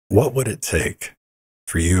What would it take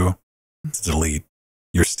for you to delete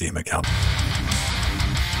your Steam account?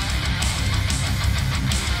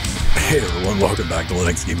 Hey everyone, welcome back to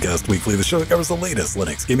Linux Gamecast Weekly, the show that covers the latest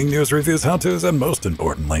Linux gaming news, reviews, how-tos, and most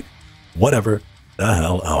importantly, whatever the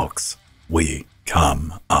hell else we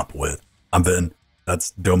come up with. I'm Vin.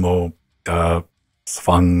 That's Domo Sfangato.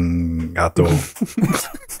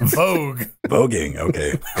 Voguing.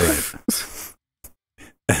 Okay. All right.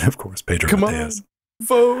 And of course, Pedro. Come on,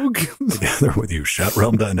 Vogue. Together with you, Chat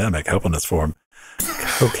Realm Dynamic, helping us form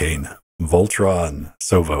Cocaine, Voltron,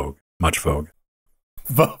 so Vogue, much Vogue.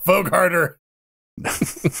 Vogue harder.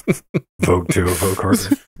 Vogue 2, Vogue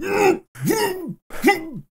harder.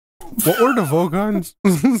 What were the Vogons?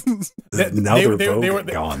 Now they're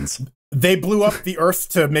Vogons. They blew up the Earth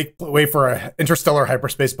to make way for a interstellar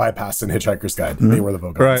hyperspace bypass in Hitchhiker's Guide. They were the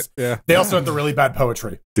Vogons. Right, yeah. They also had the really bad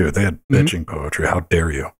poetry. Dude, they had bitching poetry. How dare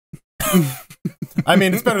you? I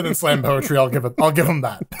mean, it's better than slam poetry. I'll give them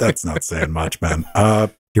that. That's not saying much, man.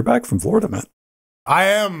 You're back from Florida, man. I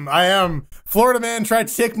am. Florida man tried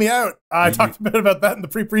to take me out. I talked a bit about that in the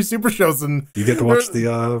pre super shows, and you get to watch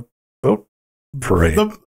the boat parade.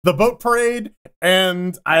 The boat parade,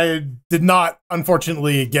 and I did not,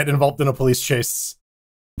 unfortunately, get involved in a police chase.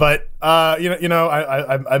 But I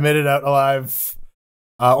made it out alive.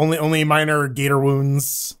 Only minor gator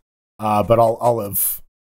wounds, but I'll live.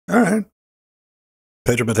 All right,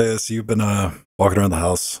 Pedro Mateus, you've been walking around the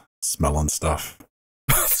house smelling stuff.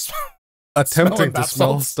 Attempting to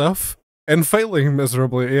smell stuff and failing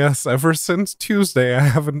miserably. Yes, ever since Tuesday, I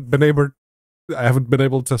haven't been able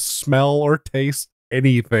to smell or taste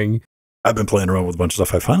anything. I've been playing around with a bunch of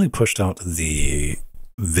stuff. I finally pushed out the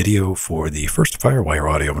video for the first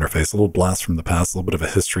FireWire audio interface, a little blast from the past, a little bit of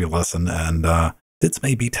a history lesson, and did some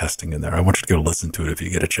A/B testing in there. I want you to go listen to it if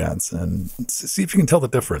you get a chance and see if you can tell the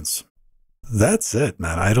difference. That's it,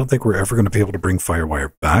 man. I don't think we're ever going to be able to bring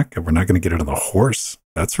FireWire back, and we're not going to get it on the horse.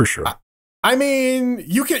 That's for sure. I mean,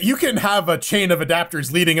 you can have a chain of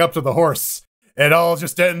adapters leading up to the horse. It all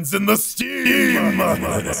just ends in the Steam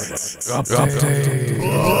update.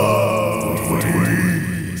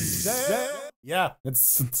 Yeah,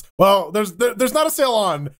 it's well. There's not a sale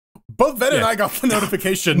on. Both Ven and I got the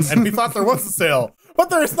notification, and we thought there was a sale, but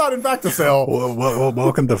there is not, in fact, a sale. Well,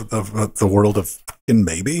 welcome to the world of fucking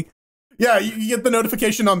maybe. Yeah, you get the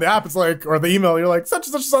notification on the app. It's like, or the email. You're like, such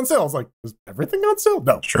and such is on sale. It's like, is everything on sale?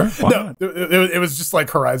 No, sure. No, it was just like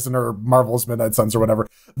Horizon or Marvel's Midnight Suns or whatever.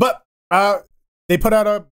 But they put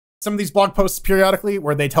out some of these blog posts periodically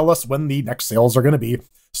where they tell us when the next sales are going to be,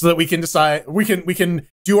 so that we can decide, we can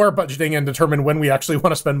do our budgeting and determine when we actually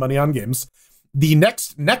want to spend money on games. The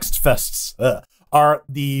next fests are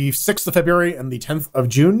the 6th of February and the 10th of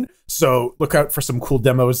June. So look out for some cool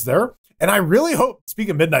demos there. And I really hope,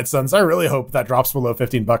 speaking of Midnight Suns, I really hope that drops below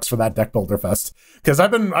 $15 for that Deck Builder Fest, because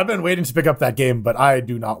I've been waiting to pick up that game, but I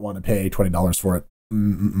do not want to pay $20 for it.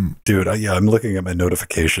 Dude, I'm looking at my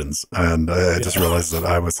notifications, and I just realized that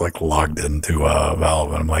I was like logged into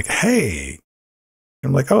Valve, and I'm like, hey,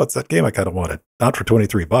 I'm like, oh, it's that game I kind of wanted, not for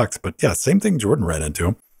 $23, but yeah, same thing Jordan ran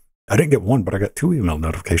into. I didn't get one, but I got 2 email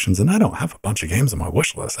notifications, and I don't have a bunch of games on my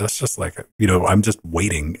wish list. That's just like, I'm just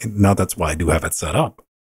waiting. Now that's why I do have it set up.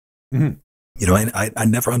 Mm-hmm. I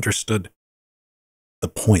never understood the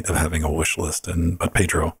point of having a wish list, but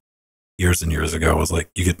Pedro, years and years ago, was like,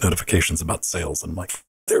 you get notifications about sales, and I'm like,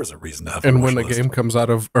 there's a reason to have a wish list. And when the game comes out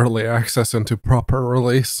of early access into proper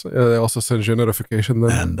release, they also send you a notification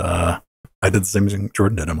then. And I did the same thing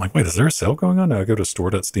Jordan did. I'm like, wait, is there a sale going on? I go to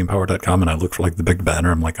store.steampower.com and I look for like the big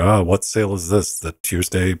banner. I'm like, oh, what sale is this? The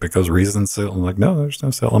Tuesday because reason sale? I'm like, no, there's no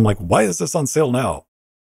sale. I'm like, why is this on sale now?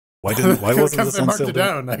 Why wasn't this on sale? It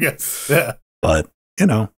down, I guess. Yeah. But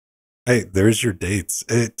hey, there's your dates.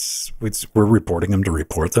 We're reporting them to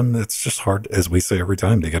report them. It's just hard, as we say every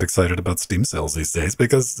time, to get excited about Steam sales these days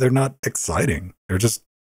because they're not exciting. They're just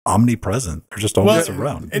omnipresent. They're just always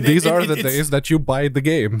around. These are the days that you buy the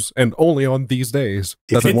games, and only on these days.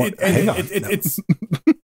 If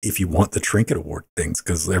you want the Trinket Award things,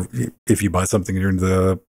 because if you buy something during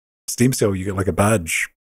the Steam sale, you get like a badge.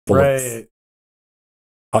 Right.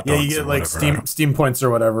 Hot dogs, you get like Steam points or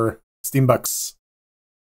whatever. Steam bucks.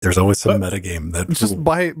 There's always some metagame that just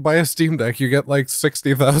buy a Steam Deck. You get like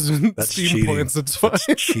 60,000 Steam cheating. Points. It's fine.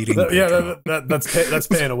 That's cheating. That's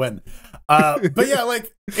paying to win. But yeah,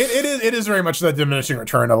 like it is very much that diminishing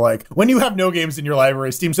return of like when you have no games in your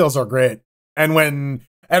library, Steam sales are great, and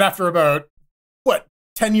after about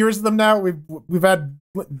 10 years of them now, we've had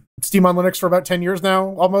Steam on Linux for about 10 years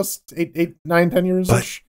now, almost 8, 9, 10 years.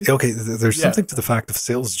 But Okay, there's something to the fact of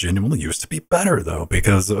sales genuinely used to be better, though,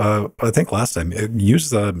 because I think last time,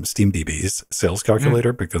 use SteamDB's sales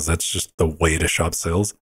calculator, because that's just the way to shop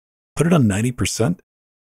sales. Put it on 90%.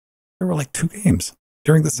 There were like 2 games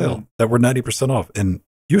during the sale that were 90% off. And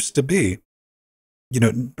used to be,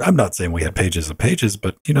 I'm not saying we had pages of pages,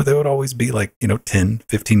 but, there would always be like, 10,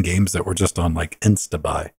 15 games that were just on like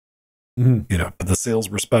Insta-buy. But the sales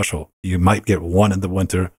were special. You might get one in the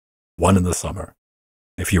winter, one in the summer,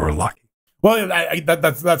 if you were lucky. Well,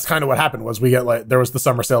 that's kind of what happened. Was we get like, there was the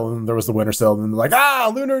summer sale and then there was the winter sale, and then like,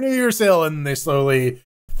 Lunar New Year sale, and they slowly.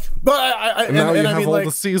 But now you have all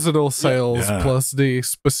the seasonal sales plus the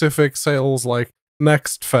specific sales like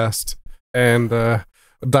Next Fest and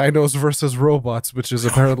Dinos versus Robots, which is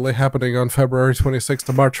apparently happening on February 26th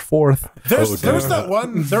to March 4th. There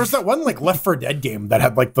was that one like Left 4 Dead game that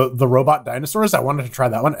had like the robot dinosaurs. I wanted to try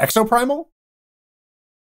that one. Exoprimal.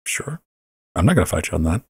 Sure, I'm not gonna fight you on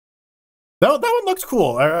that. That one looked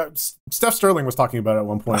cool. Steph Sterling was talking about it at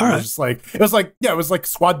one point. It was like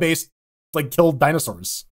squad based, like killed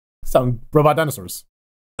dinosaurs. Sound robot dinosaurs.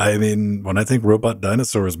 I mean, when I think robot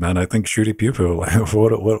dinosaurs, man, I think Shooty Pew Pew.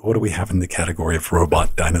 What do we have in the category of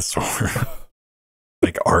robot dinosaur?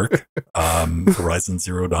 Like Ark, Horizon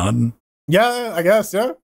Zero Dawn. Yeah, I guess.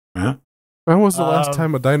 Yeah. When was the last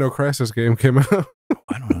time a Dino Crisis game came out?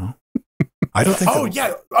 I don't know. I don't think.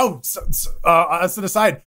 As an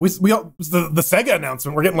aside, the SEGA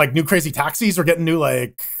announcement. We're getting like new crazy taxis. We're getting new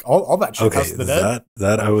like all that shit. Okay,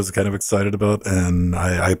 that I was kind of excited about, and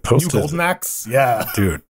I posted new Golden Axe. Yeah,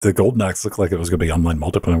 dude, the Golden Axe looked like it was going to be online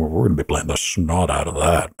multiplayer. We're going to be playing the snot out of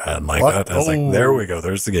that, and like that. I was like, there we go.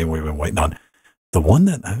 There's the game we've been waiting on. The one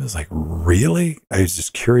that I was like, really? I was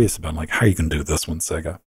just curious about, like, how you can do this one,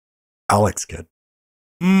 SEGA. Alex Kidd.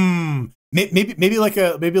 Maybe like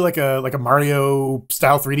a Mario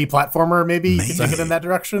style 3D platformer. Maybe you can take it in that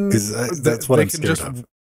direction. That's what I'm scared of.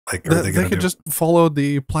 Like, they could just follow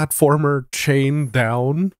the platformer chain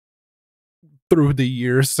down through the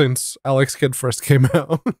years since Alex Kidd first came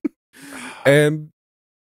out, and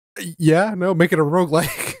make it a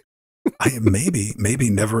roguelike. Maybe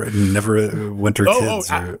Neverwinter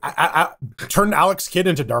Kids. Turn Alex Kidd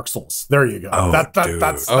into Dark Souls. There you go. That's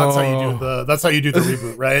how you do the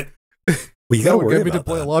reboot, right? Well, you gotta worry get me about to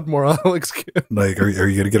play that. A lot more Alex Kidd. Like, are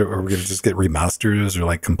you gonna get? Are we gonna just get remasters or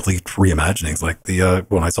like complete reimaginings? Like the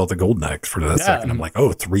when I saw the Golden Axe for that second, I'm like,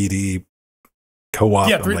 3D co-op.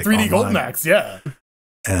 Yeah, 3D Golden Axe. Yeah,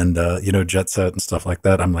 and Jet Set and stuff like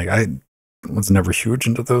that. I'm like, I was never huge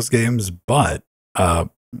into those games, but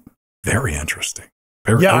very interesting.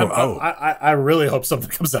 I really hope something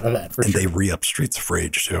comes out of that. And they re-up Streets of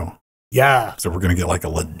Rage too. Yeah, so we're gonna get like a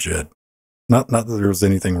legit. Not that there was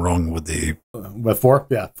anything wrong with the with 4,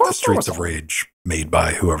 the Streets of Rage made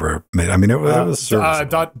by whoever made. I mean, it was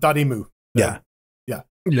Dotemu. Yeah,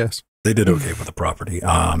 yes, they did okay with the property.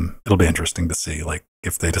 It'll be interesting to see, like,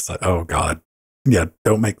 if they decide, oh god,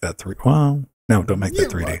 don't make that 3. Well, no, don't make that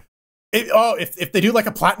 3D. If they do like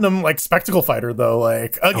a platinum like spectacle fighter though,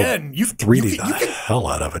 like again, you 3D the hell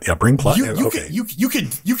out of it. Yeah, bring platinum. You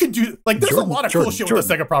could do like there's a lot of cool shit with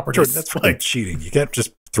the SEGA properties. Jordan, that's like cheating. You can't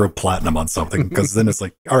just throw platinum on something because then it's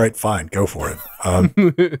like, all right, fine, go for it. I'm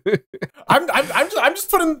just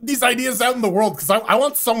putting these ideas out in the world because I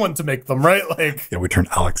want someone to make them, right? Like, we turn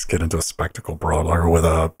Alex Kidd into a spectacle brawler with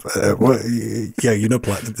a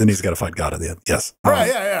platinum. Then he's got to fight God at the end. Yes, right?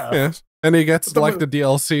 Yes. And he gets like the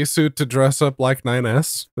DLC suit to dress up like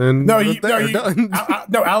 9S. And no,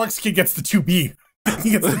 Alex Kidd gets the 2B.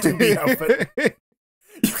 He gets the 2B outfit.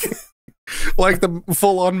 Like the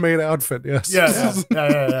full-on main outfit, yes.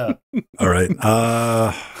 Yeah. All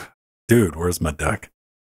right. Dude, where's my deck?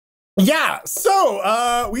 Yeah,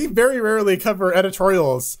 so we very rarely cover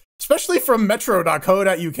editorials, especially from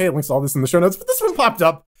metro.co.uk. Links to all this in the show notes, but this one popped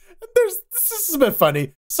up. This is a bit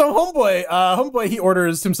funny. So homeboy, he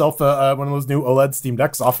orders himself one of those new OLED Steam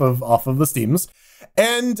Decks off of the Steams,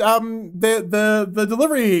 and the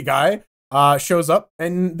delivery guy shows up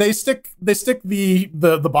and they stick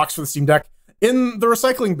the box for the Steam Deck in the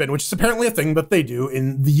recycling bin, which is apparently a thing that they do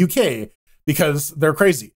in the UK because they're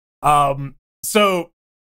crazy. So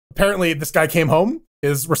apparently this guy came home,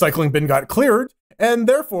 his recycling bin got cleared, and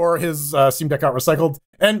therefore his Steam Deck got recycled.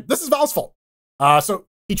 And this is Valve's fault. So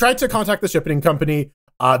he tried to contact the shipping company.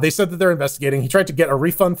 They said that they're investigating. He tried to get a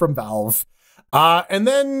refund from Valve. And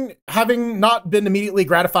then, having not been immediately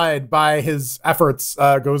gratified by his efforts,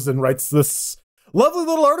 goes and writes this lovely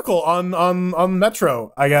little article on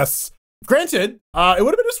Metro, I guess. Granted, it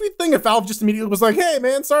would have been a sweet thing if Valve just immediately was like, hey,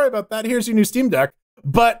 man, sorry about that. Here's your new Steam Deck.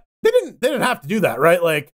 But they didn't have to do that, right?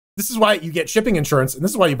 Like, this is why you get shipping insurance, and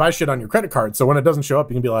this is why you buy shit on your credit card. So when it doesn't show up,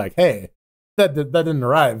 you can be like, hey, that didn't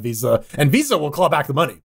arrive, Visa. And Visa will claw back the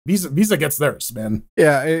money. Visa gets theirs, man.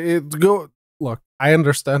 Yeah, look, I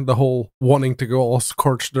understand the whole wanting to go all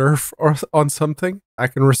scorched earth or on something. I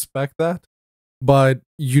can respect that. But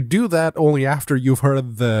you do that only after you've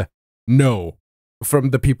heard the no from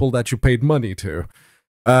the people that you paid money to.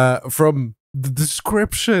 From the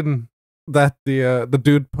description that the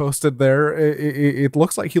dude posted there, it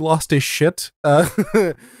looks like he lost his shit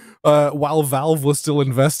while Valve was still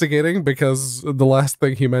investigating, because the last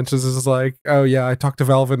thing he mentions is like, oh yeah, I talked to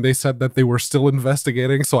Valve and they said that they were still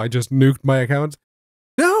investigating, so I just nuked my account.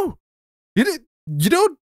 No, you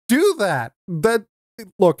don't do that.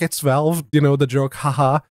 Look, it's Valve, the joke,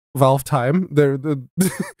 haha, Valve time.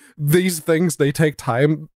 These things, they take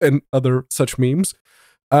time, and other such memes.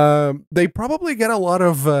 They probably get a lot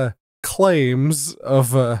of claims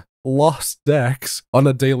of lost decks on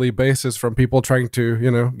a daily basis from people trying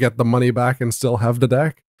to, get the money back and still have the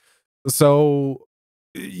deck. So,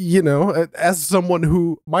 as someone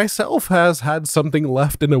who myself has had something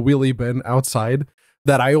left in a wheelie bin outside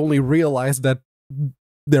that I only realized that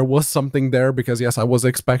there was something there because, yes, I was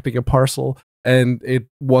expecting a parcel and it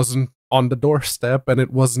wasn't on the doorstep and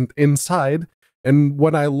it wasn't inside. And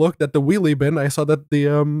when I looked at the wheelie bin, I saw that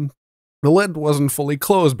the lid wasn't fully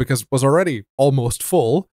closed because it was already almost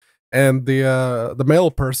full. And the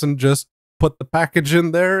mail person just put the package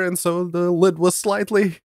in there, and so the lid was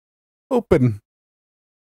slightly open.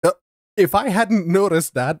 If I hadn't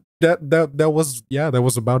noticed that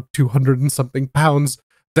was about 200 and something pounds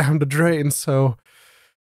down the drain. So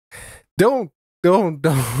don't.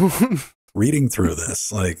 Reading through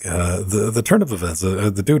this, like the turn of events,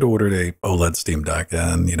 the dude ordered a OLED Steam Deck,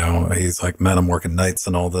 and he's like, man, I'm working nights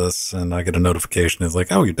and all this, and I get a notification. He's like,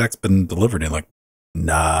 oh, your deck's been delivered. And like,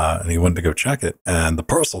 nah, and he went to go check it, and the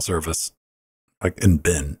parcel service, like, in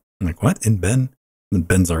bin. I'm like, what, in bin? And the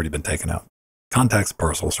bin's already been taken out. Contacts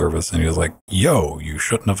parcel service, and he was like, yo, you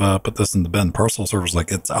shouldn't have put this in the bin. Parcel service,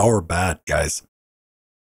 like, it's our bad, guys.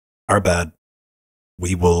 Our bad.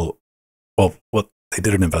 We will, well, what? They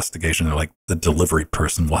did an investigation. They're like, the delivery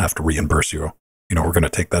person will have to reimburse you. We're going to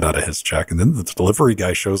take that out of his check. And then the delivery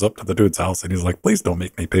guy shows up to the dude's house and he's like, please don't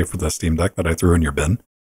make me pay for the Steam Deck that I threw in your bin.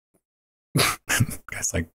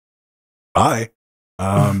 Guy's like, bye.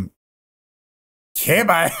 Okay,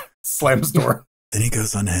 bye. Slams door. Then he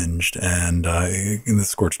goes unhinged and in the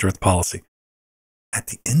scorched earth policy. At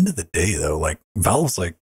the end of the day, though, like, Valve's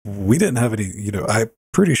like, we didn't have any, I'm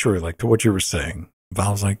pretty sure, like, to what you were saying,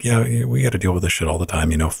 Valve's like, yeah, we got to deal with this shit all the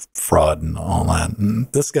time, fraud and all that. And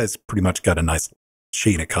this guy's pretty much got a nice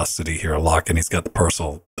chain of custody here, lock, and he's got the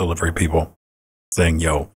parcel delivery people saying,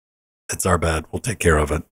 yo, it's our bad, we'll take care of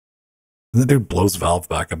it. And the dude blows Valve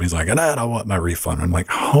back up. And he's like, I want my refund. I'm like,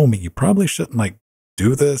 homie, you probably shouldn't, like,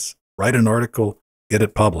 do this, write an article, get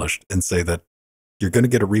it published, and say that you're going to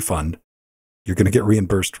get a refund, you're going to get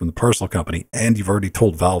reimbursed from the parcel company, and you've already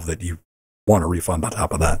told Valve that you want a refund on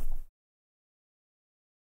top of that.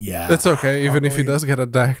 Yeah, it's okay. Even if he does get a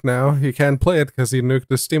deck now, he can't play it because he nuked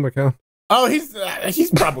his Steam account. Oh, he's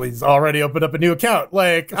probably already opened up a new account.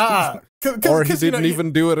 Like, or he didn't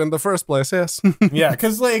even do it in the first place. Yes. Yeah,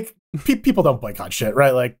 because like people don't boycott shit,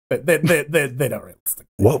 right? Like they don't really.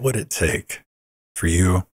 What would it take for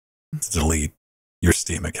you to delete your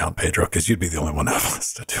Steam account, Pedro? Because you'd be the only one I've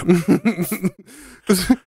listed to.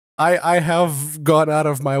 I have gone out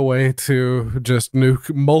of my way to just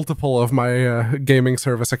nuke multiple of my gaming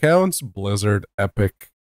service accounts. Blizzard,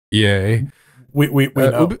 Epic, EA. We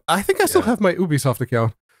know. I think I still have my Ubisoft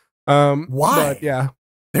account. Why? But yeah.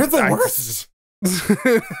 They're the worst.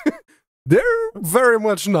 They're very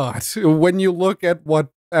much not. When you look at what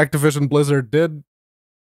Activision Blizzard did,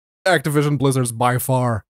 Activision Blizzard's by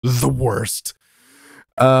far the worst.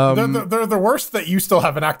 They're the worst that you still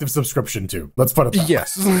have an active subscription to. Let's put it that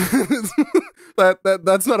yes. way.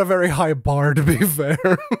 That's not a very high bar, to be fair.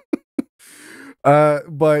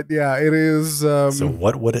 But yeah, it is. So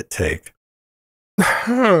what would it take?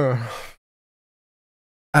 I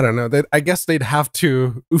don't know. I guess they'd have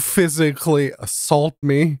to physically assault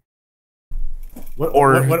me. What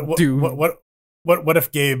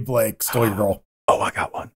if Gabe like stole your girl? Oh, I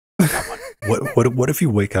got one. What if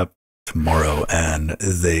you wake up tomorrow and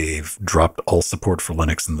they've dropped all support for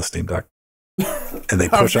Linux in the Steam Deck, and they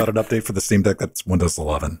push out an update for the Steam Deck that's Windows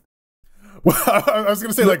 11? Well, I was going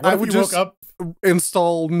to say, like, what if you woke up?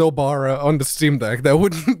 Install Nobara on the Steam Deck. That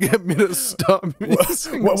wouldn't get me to stop me. I was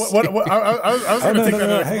going to take that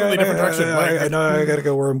in a completely different direction. I know I got to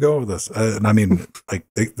go where I'm going with this. And I mean, like,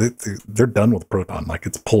 they're done with Proton. Like,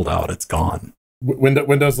 it's pulled out. It's gone.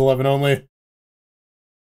 Windows 11 only.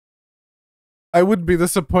 I would be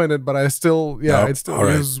disappointed, but I still, Nope. I'd still All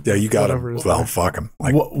right. use. Yeah, you got it. whatever is Well, there. fuck him.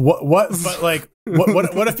 Like, What? But like,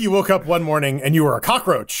 what if you woke up one morning and you were a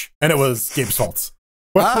cockroach and it was Gabe's fault?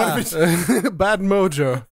 What if it's, Bad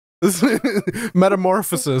mojo.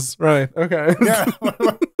 Metamorphosis. Right. Okay. yeah.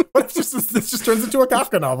 What if this just turns into a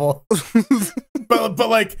Kafka novel? but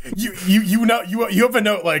like you know you have a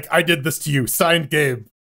note like, I did this to you, signed Gabe.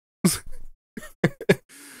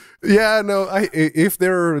 Yeah, no, if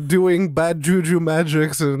they're doing bad juju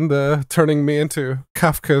magics and turning me into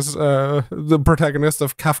Kafka's, the protagonist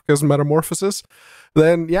of Kafka's Metamorphosis,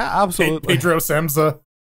 then yeah, absolutely. Pedro Samsa.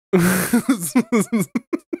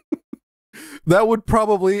 That would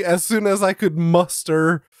probably, as soon as I could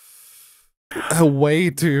muster a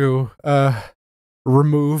way to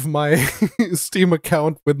remove my Steam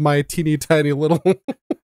account with my teeny tiny little...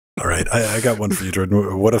 all right, I got one for you,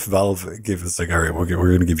 Jordan. What if Valve gave us like, all right, we're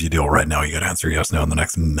going to give you a deal right now. You got to answer yes, no in the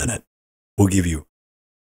next minute. We'll give you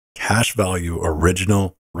cash value,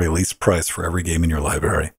 original release price for every game in your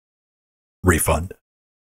library. Refund.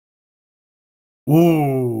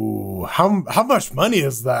 Ooh, how much money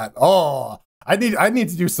is that? Oh, I need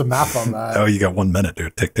to do some math on that. Oh, you got 1 minute,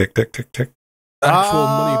 dude. Tick, tick, tick, tick, tick. Actual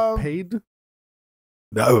money paid?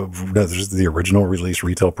 No, there's the original release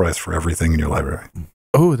retail price for everything in your library.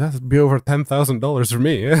 Oh, that'd be over $10,000 for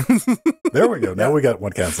me. There we go. Now we got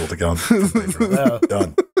one canceled account. Yeah.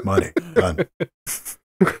 Done. Money. Done.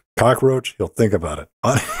 Cockroach, he'll think about it.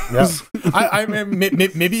 Yeah. I mean,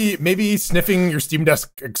 maybe sniffing your Steam Deck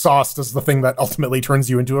exhaust is the thing that ultimately turns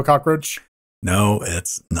you into a cockroach. No,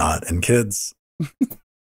 it's not. And kids,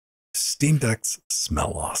 Steam Decks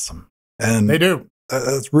smell awesome. And They do.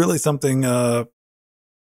 it's really something our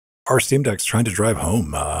Steam Deck's trying to drive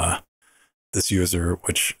home. This user,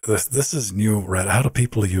 which this is new Reddit. How do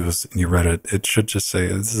people use new Reddit? It should just say,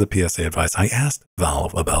 this is a PSA advice. I asked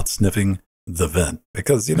Valve about sniffing the vent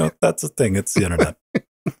because, that's a thing. It's the internet.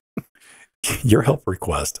 Your help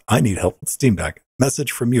request. I need help with Steam Deck.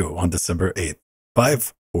 Message from you on December 8th,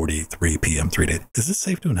 5:43 p.m. 3 days. Is it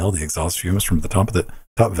safe to inhale the exhaust fumes from the top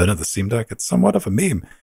vent of the Steam Deck? It's somewhat of a meme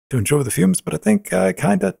to enjoy the fumes, but I think I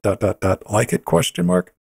kind of ... like it, ?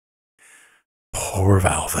 Poor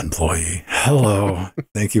Valve employee. Hello.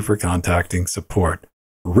 Thank you for contacting support.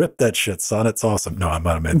 Rip that shit, son. It's awesome. No, I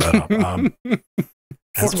might have made that up.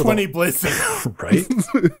 420 blazing. Right?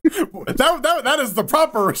 that is the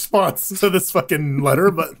proper response to this fucking letter,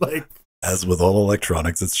 but like, as with all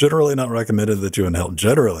electronics, it's generally not recommended that you inhale.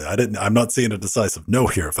 Generally, I'm not seeing a decisive no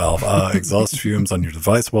here, Valve. Exhaust fumes on your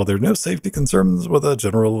device. While there are no safety concerns with a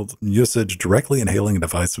general usage, directly inhaling a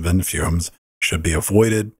device vent fumes should be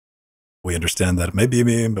avoided. We understand that it may be a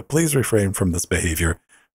meme, but please refrain from this behavior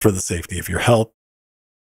for the safety of your health.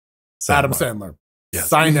 Adam Sandler. Yes.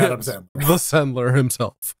 Signed Adam Sandler. The Sandler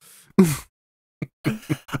himself. It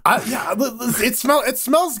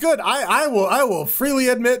smells good. I will freely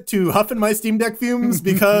admit to huffing my Steam Deck fumes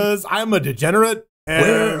because I'm a degenerate. And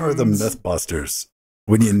where are the Mythbusters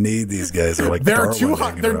when you need these guys? Are like they're too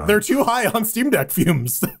high. They're too high on Steam Deck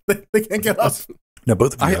fumes. they can't get up. Now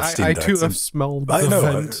both of you have Steam I Decks. too have smelled the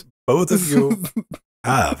vent. Both of you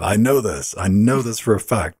have. I know this. I know this for a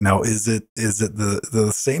fact. Now, is it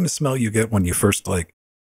the same smell you get when you first like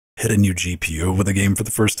hit a new GPU with a game for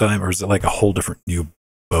the first time, or is it like a whole different new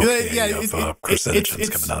bouquet of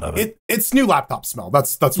carcinogens coming out of it? It's new laptop smell.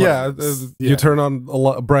 That's what you turn on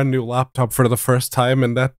a brand new laptop for the first time,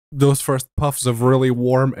 and those first puffs of really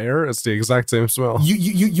warm air, it's the exact same smell.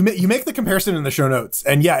 You make the comparison in the show notes,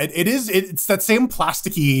 and yeah, it's that same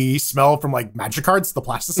plasticky smell from like Magic Cards, the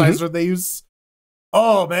plasticizer they use.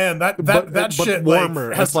 Oh man, that shit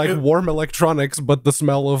warmer. Like, it's like warm electronics, but the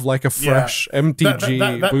smell of like a fresh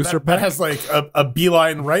MTG booster pack. That has like a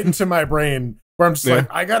beeline right into my brain. Where I'm just like,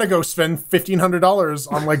 I gotta go spend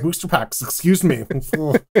 $1,500 on like booster packs. Excuse me.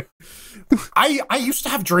 I used to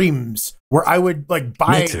have dreams where I would like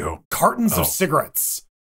buy cartons of cigarettes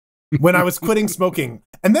when I was quitting smoking,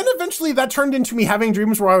 and then eventually that turned into me having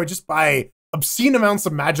dreams where I would just buy obscene amounts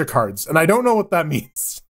of Magic cards, and I don't know what that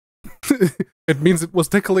means. It means it was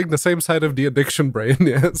tickling the same side of the addiction brain.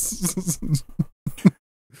 Yes.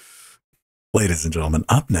 Ladies and gentlemen,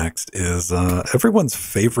 up next is everyone's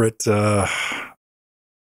favorite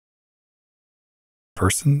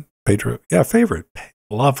person, Pedro. Yeah, favorite.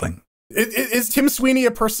 Loving. Is Tim Sweeney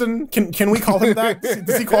a person? Can we call him that?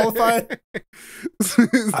 Does he qualify?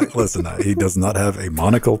 Listen, he does not have a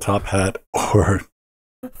monocle, top hat, or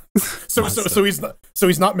so he's not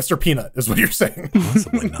Mr. Peanut, is what you're saying.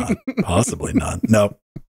 Possibly not. No,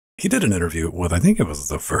 he did an interview with, I think it was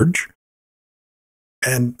The Verge,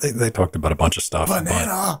 and they talked about a bunch of stuff.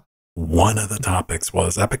 Banana. one of the topics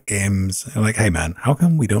was Epic Games. Like, hey man, how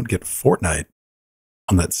come we don't get Fortnite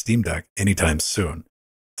on that Steam Deck anytime soon?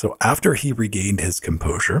 So after he regained his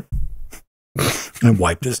composure and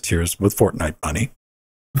wiped his tears with Fortnite money,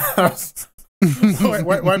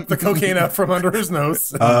 wipe the cocaine out from under his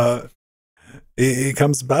nose. He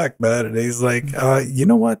comes back, man, and he's like, you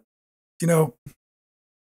know what? You know,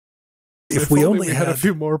 if we only had a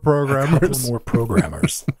few more programmers.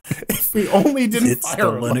 If we only didn't it's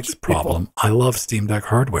fire the Linux problem. I love Steam Deck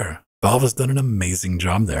hardware. Valve has done an amazing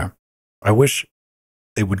job there. I wish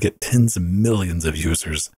they would get tens of millions of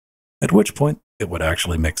users, at which point it would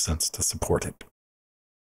actually make sense to support it.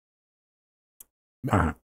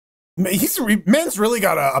 Man's really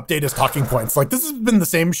got to update his talking points. Like, this has been the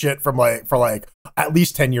same shit for at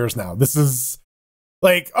least 10 years now. This is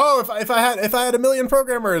like, oh, if I had a million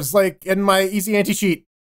programmers, like in my easy anti-cheat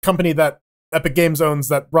company that Epic Games owns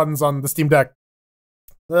that runs on the Steam Deck,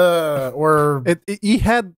 he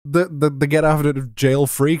had the get out of jail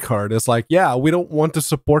free card. It's like, yeah, we don't want to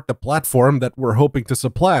support the platform that we're hoping to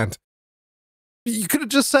supplant. You could have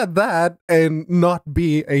just said that and not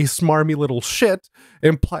be a smarmy little shit,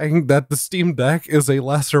 implying that the Steam Deck is a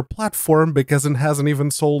lesser platform because it hasn't even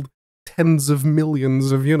sold tens of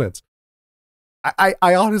millions of units. I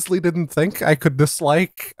honestly didn't think I could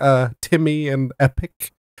dislike Timmy and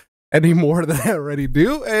Epic any more than I already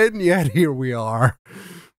do, and yet here we are.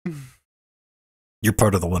 You're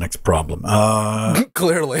part of the Linux problem.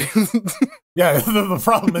 Clearly. Yeah, the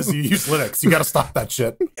problem is you use Linux. You got to stop that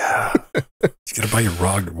shit. Yeah. You got to buy your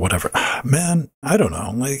ROG or whatever. Man, I don't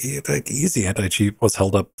know. Like easy anti-cheat was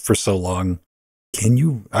held up for so long. Can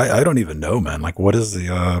you... I don't even know, man. Like, what is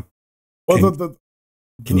the...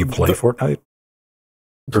 can you play Fortnite?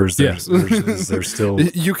 Or is there, is there still...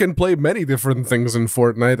 You can play many different things in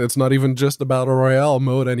Fortnite. It's not even just a Battle Royale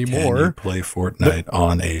mode anymore. Can you play Fortnite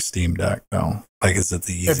on a Steam Deck? No. Like, is it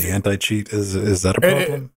the easy anti-cheat? Is that a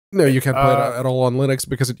problem? No, you can't play it at all on Linux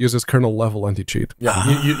because it uses kernel level anti-cheat.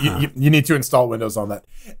 Yeah, you need to install Windows on that.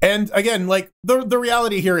 And again, like, the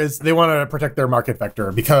reality here is they want to protect their market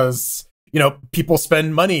vector because, you know, people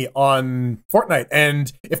spend money on Fortnite.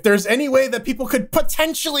 And if there's any way that people could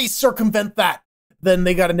potentially circumvent that, then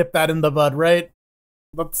they got to nip that in the bud, right?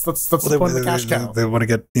 That's the point of the cash cow. They want to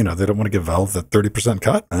get, you know, they don't want to give Valve the 30%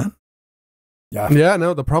 cut, man. Yeah,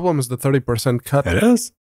 no, the problem is the 30% cut. It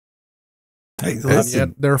is. Hey, and yet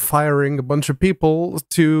they're firing a bunch of people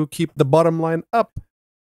to keep the bottom line up.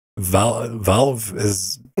 Valve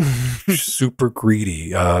is super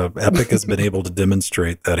greedy. Epic has been able to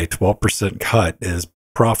demonstrate that a 12% cut is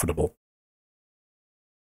profitable.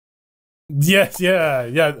 Yes,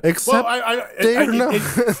 yeah. Except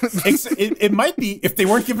it might be if they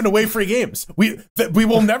weren't giving away free games. We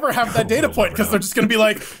will never have that data point because they're just going to be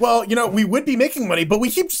like, well, you know, we would be making money, but we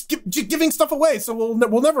keep giving stuff away, so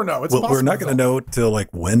we'll never know. It's we're not going to know till like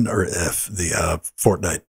when or if the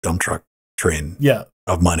Fortnite dump truck train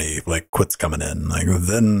of money like quits coming in.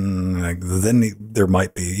 Then there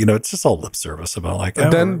might be, you know, it's just all lip service about like.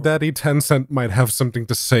 Then Daddy Tencent might have something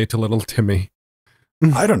to say to little Timmy.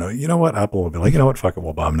 I don't know. You know what? Apple will be like, you know what? Fuck it,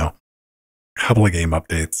 we'll bomb now. Couple of game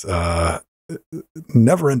updates.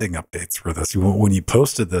 Never-ending updates for this. When you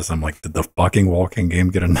posted this, I'm like, did the fucking walking game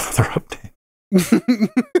get another update?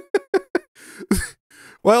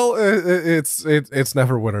 Well, it's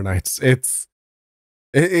Neverwinter Nights. It's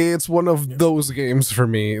one of those games for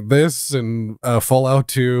me. This and Fallout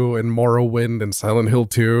 2 and Morrowind and Silent Hill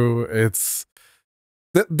 2.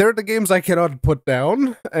 They're the games I cannot put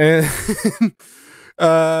down. And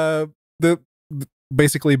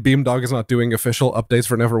basically Beamdog is not doing official updates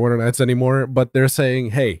for Neverwinter Nights anymore, but they're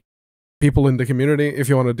saying, hey, people in the community, if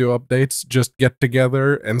you want to do updates, just get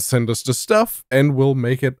together and send us the stuff and we'll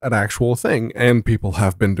make it an actual thing. And people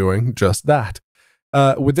have been doing just that.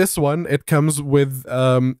 With this one, it comes with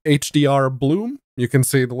HDR bloom. You can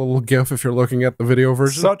see the little GIF if you're looking at the video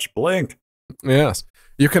version. Such blink. Yes.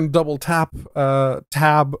 You can double tap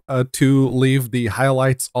tab to leave the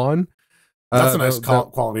highlights on. That's a nice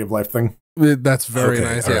quality of life thing. That's very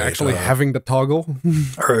nice. Yeah, right. Actually having the toggle.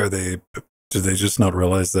 Or did they just not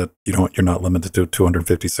realize that you're not limited to a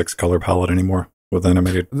 256 color palette anymore with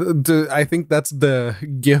animated? I think that's the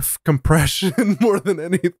GIF compression more than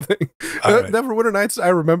anything. Right. Neverwinter Nights, I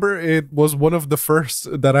remember it was one of the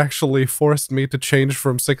first that actually forced me to change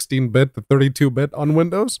from 16-bit to 32-bit on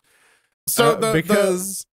Windows. So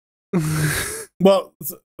well,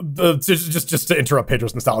 just to interrupt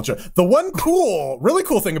Pedro's nostalgia, the one really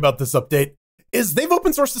cool thing about this update is they've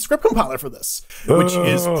open sourced the script compiler for this, which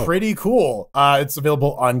is pretty cool. It's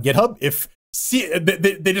available on GitHub.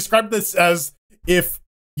 They describe this as if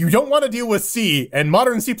you don't want to deal with C, and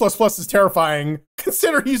modern C++ is terrifying.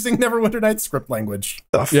 Consider using Neverwinter Nights script language.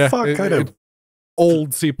 The fuck kind of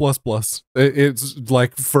old C++. It's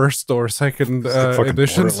like first or second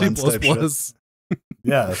edition C++.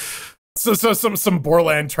 Yeah. So some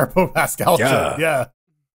Borland Turbo Pascal shit. Yeah.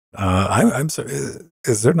 I'm sorry.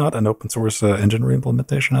 Is there not an open source engine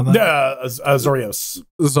reimplementation of that? Yeah, Zorios.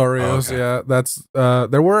 Zorios, yeah. That's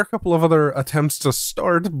there were a couple of other attempts to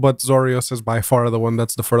start, but Zorios is by far the one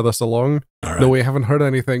that's the furthest along. All right. Though we haven't heard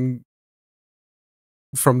anything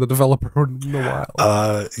from the developer in a while.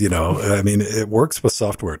 I mean, it works with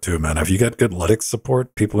software too, man. If you get good Linux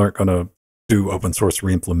support, people aren't going to do open source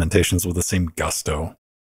reimplementations with the same gusto.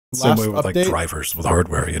 Same way with like drivers with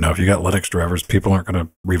hardware. If you got Linux drivers, people aren't going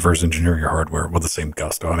to reverse engineer your hardware with the same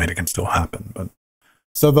gusto. I mean, it can still happen, but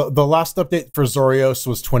so the last update for Zorios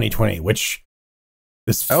was 2020, which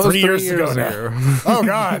is 3 years ago now. Oh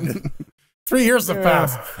god, 3 years have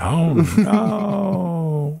passed. Oh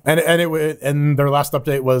no! and their last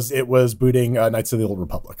update was booting Knights of the Old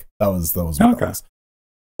Republic. That was what okay. That was.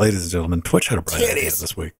 Ladies and gentlemen, Twitch had a bright idea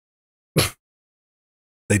this week.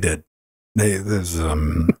 They did. There's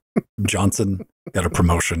Johnson got a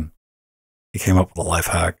promotion. He came up with a life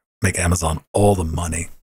hack: make Amazon all the money.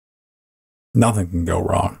 Nothing can go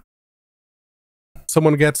wrong.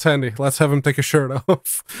 Someone gets handy. Let's have him take a shirt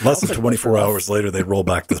off. Less than 24 hours later, they roll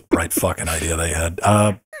back this bright fucking idea they had.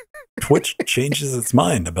 Twitch changes its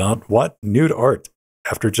mind about what? Nude art.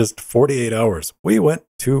 After just 48 hours. We went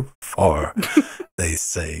too far, they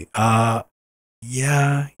say.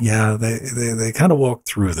 Yeah, they kind of walked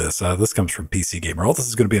through this. This comes from PC Gamer. All this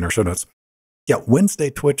is going to be in our show notes. Yeah, Wednesday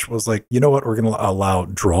Twitch was like, you know what? We're going to allow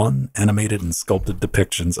drawn, animated, and sculpted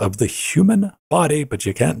depictions of the human body, but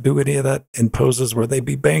you can't do any of that in poses where they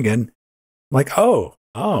be banging. I'm like, oh,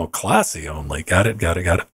 classy only. Got it.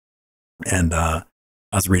 And I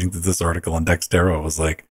was reading through this article on Dexterra. Was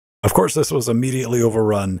like, of course, this was immediately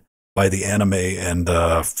overrun by the anime and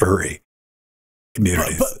furry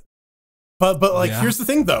communities. But like, here's the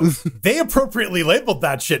thing, though. They appropriately labeled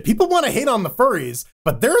that shit. People want to hate on the furries,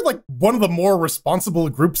 but they're like one of the more responsible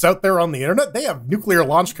groups out there on the internet. They have nuclear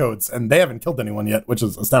launch codes, and they haven't killed anyone yet, which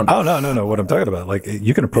is astounding. Oh, no. What I'm talking about, like,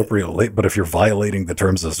 you can appropriately, but if you're violating the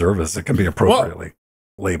terms of service, it can be appropriately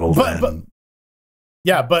labeled. But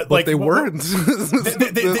like they weren't.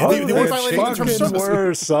 They weren't violating the terms of service.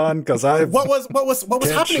 Worse, son, because what was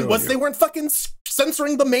happening was they weren't fucking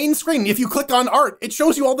censoring the main screen. If you click on art, it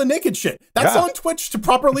shows you all the naked shit. That's on Twitch to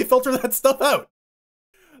properly filter that stuff out.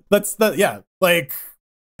 But like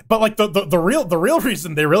the real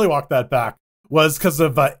reason they really walked that back was because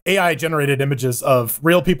of AI generated images of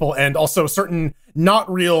real people and also certain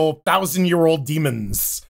not real 1,000-year-old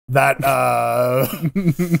demons. That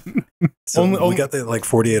so we got the like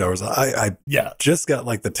 48 hours. I just got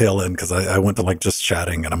like the tail end because I went to like just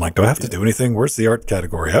chatting and I'm like, do I have to do anything? Where's the art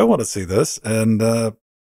category? I want to see this. And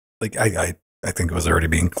like I think it was already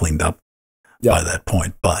being cleaned up by that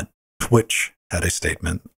point. But Twitch had a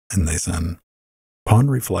statement and they said, upon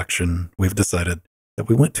reflection, we've decided that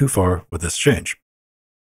we went too far with this change.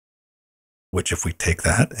 Which, if we take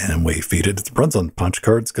that and we feed it, it runs on punch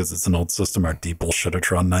cards because it's an old system, our deep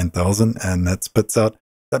bullshittatron 9000, and that spits out.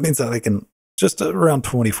 That means that they can, just around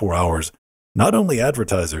 24 hours, not only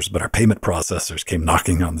advertisers, but our payment processors came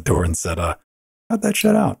knocking on the door and said, cut that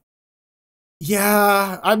shit out.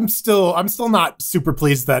 Yeah, I'm still not super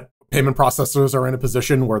pleased that payment processors are in a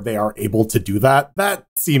position where they are able to do that. That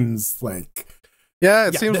seems like...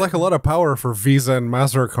 it seems like a lot of power for Visa and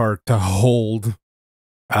MasterCard to hold.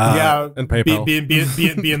 And PayPal.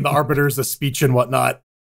 Being the arbiters of speech and whatnot.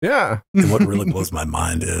 Yeah. And what really blows my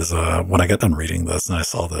mind is when I got done reading this and I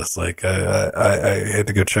saw this, like I had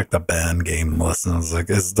to go check the ban game list, and I was like,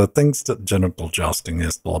 is the things that genital jousting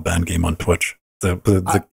is still a ban game on Twitch? The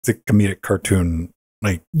comedic cartoon,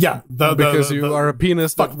 like because you are a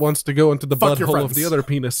penis that wants to go into the butthole of the other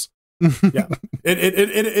penis. Yeah,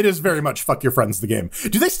 it is very much fuck your friends the game.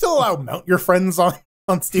 Do they still allow mount your friends on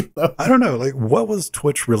Steam though? I don't know. Like, what was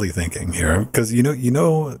Twitch really thinking here? Because you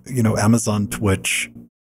know, Amazon Twitch,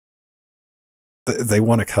 they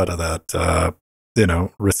want to cut of that,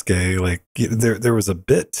 risque. Like, there was a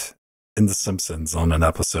bit in The Simpsons on an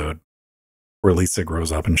episode where Lisa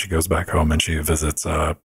grows up and she goes back home and she visits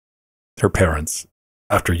her parents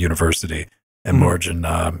after university, and Marge and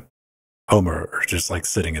Homer are just like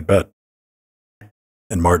sitting in bed.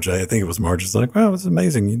 And Marge, I think it was Marge, is like, wow, it's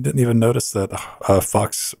amazing. You didn't even notice that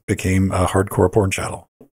Fox became a hardcore porn channel.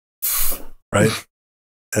 Right?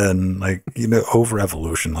 And like, over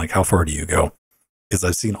evolution, like how far do you go? Because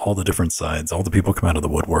I've seen all the different sides, all the people come out of the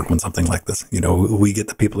woodwork when something like this, we get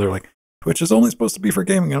the people that are like, Twitch is only supposed to be for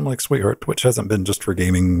gaming. And I'm like, sweetheart, Twitch hasn't been just for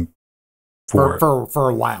gaming for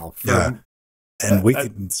a while. Yeah. And we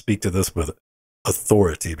can speak to this with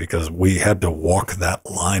authority because we had to walk that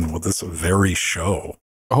line with this very show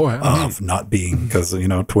of not being, because, you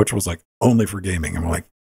know, Twitch was like only for gaming. And we're like,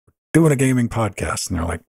 doing a gaming podcast. And they're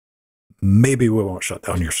like, maybe we won't shut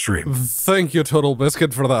down your stream. Thank you, Total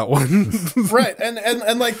Biscuit, for that one. Right.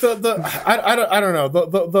 And like I don't know.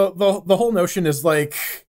 The whole notion is like,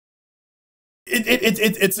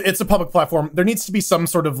 it's a public platform. There needs to be some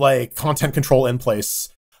sort of like content control in place.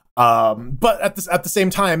 But at the same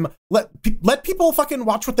time, let people fucking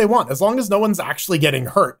watch what they want, as long as no one's actually getting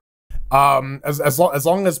hurt. As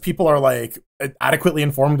long as people are like adequately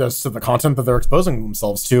informed as to the content that they're exposing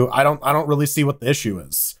themselves to, I don't really see what the issue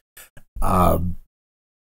is.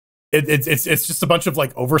 It's just a bunch of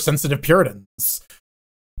like oversensitive Puritans.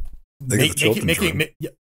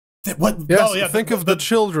 What? Yes, oh, yeah. Think of the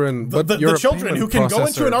children. The children who can go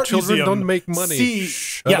into an art museum. Children don't make money.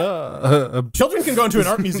 Children can go into an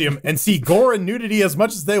art museum and see gore and nudity as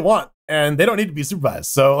much as they want, and they don't need to be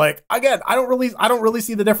supervised. So, like, again, I don't really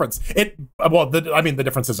see the difference. The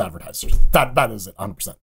difference is advertisers. That is it,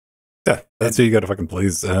 100%. Yeah, that's who you got to fucking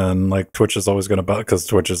please. And like, Twitch is always going to, because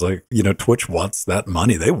Twitch is like, you know, Twitch wants that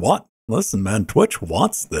money. Listen, man, Twitch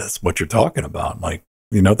wants this. What you're talking about, like.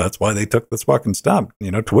 You know, that's why they took this fucking stomp.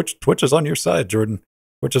 You know, Twitch is on your side, Jordan.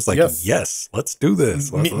 Twitch is like, yes, let's do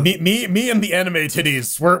this. Me and the anime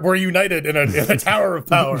titties, we're united in a tower of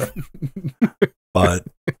power. But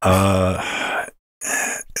I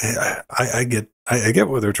get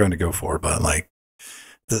what they're trying to go for, but like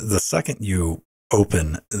the second you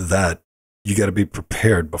open that, you got to be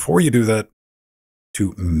prepared before you do that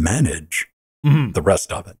to manage the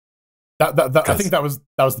rest of it. I think that was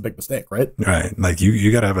the big mistake, right? Right. Like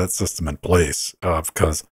you got to have that system in place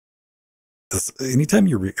because anytime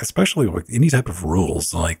especially with any type of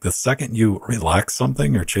rules, like the second you relax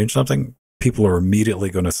something or change something, people are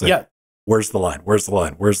immediately going to say, where's the line? Where's the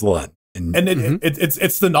line? Where's the line? And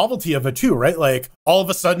it's the novelty of it too, right? Like all of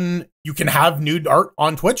a sudden you can have nude art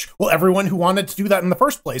on Twitch. Well, everyone who wanted to do that in the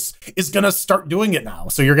first place is going to start doing it now.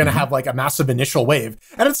 So you're going to have like a massive initial wave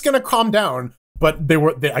and it's going to calm down. But they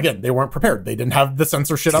weren't prepared. They didn't have the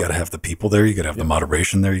censorship. You got to have the people there. You got to have the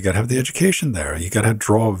moderation there. You got to have the education there. You got to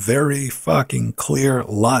draw very fucking clear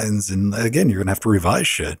lines. And again, you're going to have to revise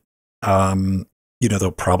shit. You know, they'll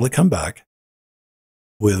probably come back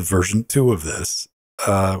with version 2 of this,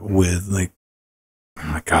 with like, oh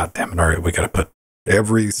my God damn it. All right, we got to put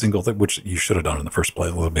every single thing, which you should have done in the first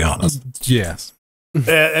place, let's be honest. Yes.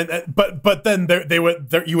 But then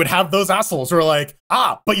you would have those assholes who are like,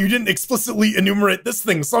 but you didn't explicitly enumerate this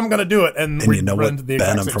thing, so I'm going to do it. And you know what?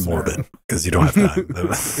 Ban them from Orbit because you don't have time.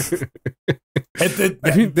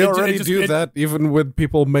 I mean, they already do that even when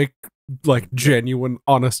people make like genuine,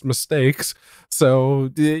 honest mistakes.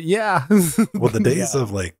 So yeah. Well, the days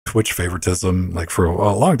of like Twitch favoritism, like for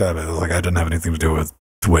a long time, it was like I didn't have anything to do with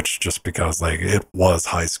Twitch just because like it was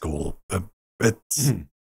high school. It's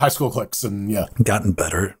high school clicks and gotten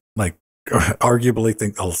better. Like arguably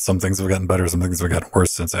think some things have gotten better, some things have gotten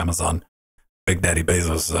worse since Amazon, Big Daddy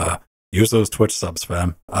Bezos, use those Twitch subs,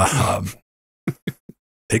 fam.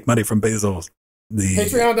 Take money from Bezos.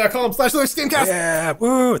 Patreon.com/LurkSkinCast. Yeah,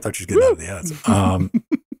 woo! I thought you were getting out of the ads.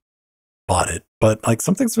 Bought it, but like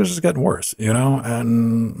some things are just getting worse, you know,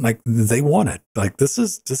 and like they want it. Like this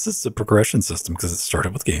is the progression system because it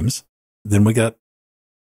started with games, then we got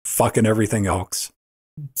fucking everything else.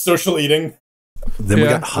 Social eating. Then we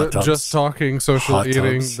got hot tubs. Just talking social hot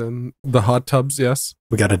eating. Tubs. Then the hot tubs. Yes,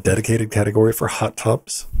 we got a dedicated category for hot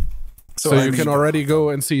tubs. So you can already go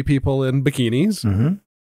and see people in bikinis. Mm-hmm.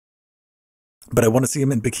 But I want to see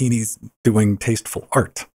them in bikinis doing tasteful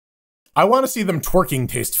art. I want to see them twerking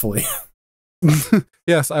tastefully.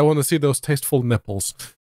 Yes, I want to see those tasteful nipples.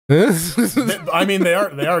 I mean, they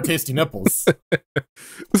are tasty nipples.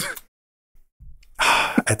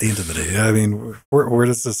 At the end of the day, I mean, where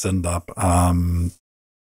does this end up? Who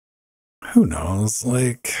knows?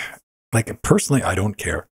 Like personally, I don't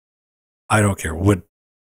care.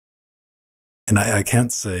 And I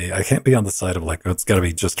can't be on the side of like, oh, it's got to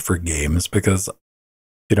be just for games because,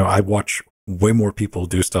 you know, I watch way more people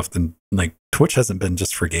do stuff than like Twitch hasn't been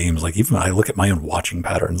just for games. Like even I look at my own watching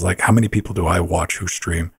patterns, like how many people do I watch who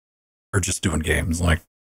stream or just doing games? Like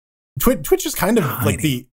Twitch is kind of like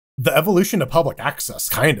the evolution of public access,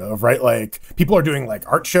 kind of, right? Like people are doing like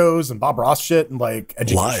art shows and Bob Ross shit and like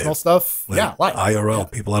educational stuff. Like, live. IRL,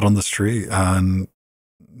 people out on the street. And,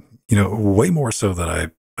 you know, way more so that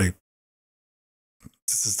I like,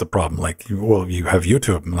 this is the problem. Like, well, you have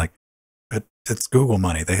YouTube and like, it's Google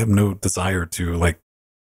money. They have no desire to like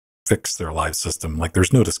fix their live system. Like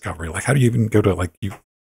there's no discovery. Like how do you even go to like you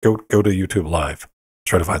go to YouTube Live,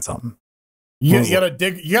 try to find something? You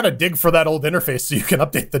gotta dig for that old interface so you can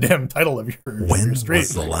update the damn title of your When stream.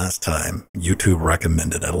 was the last time YouTube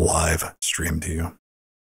recommended a live stream to you?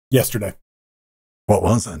 Yesterday. What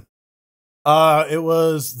was it? It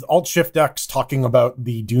was Alt Shift X talking about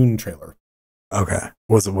the Dune trailer. Okay.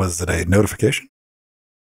 Was it a notification?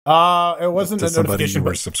 It wasn't to a somebody notification, you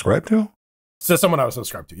were but subscribed to? to someone I was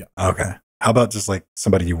subscribed to, yeah. Okay. How about just like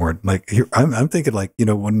somebody you weren't like? Here, I'm thinking like, you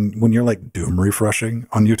know, when you're like doom refreshing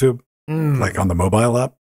on YouTube, like on the mobile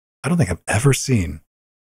app, I don't think I've ever seen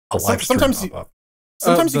a live stream pop up.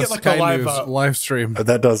 Sometimes you get like a live stream.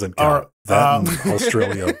 That doesn't count. That in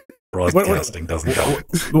Australia broadcasting doesn't count.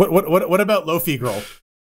 What about Lofi Girl?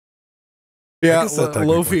 Yeah, Lofi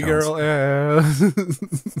Lofi Girl. Yeah.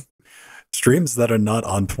 Streams that are not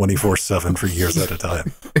on 24/7 for years at a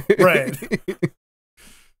time. Right.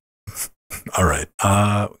 All right.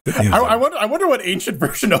 I wonder what ancient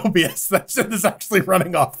version OBS that shit is actually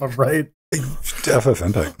running off of, right?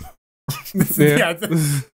 FFmpeg. Yeah.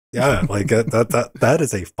 Yeah, like that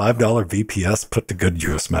is a $5 VPS put to good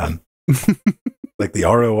use, man. Like the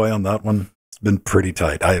ROI on that one has been pretty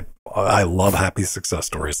tight. I love happy success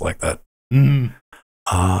stories like that.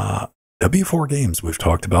 W4 Games we've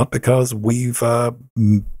talked about because we've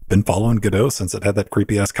been following Godot since it had that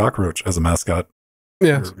creepy ass cockroach as a mascot.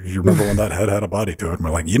 Yeah, you remember when that head had a body to it? And we're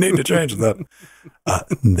like, you need to change that.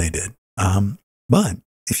 They did. But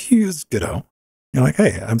if you use Godot, you're like,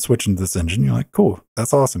 hey, I'm switching to this engine. You're like, cool,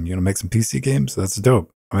 that's awesome. You want to make some PC games? That's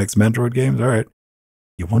dope. I make some Android games. All right.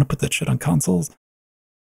 You want to put that shit on consoles?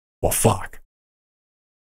 Well, fuck.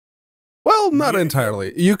 Well, not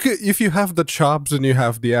entirely. You could, if you have the chops and you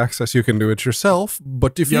have the access, you can do it yourself.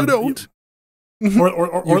 But if you don't,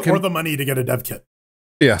 or the money to get a dev kit.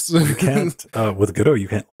 Yes, you can't. With Godot, you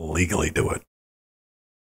can't legally do it.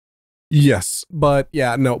 Yes, but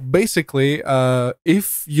yeah, no. Basically,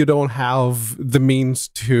 if you don't have the means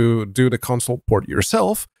to do the console port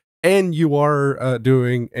yourself, and you are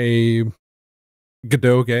doing a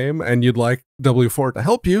Godot game, and you'd like W4 to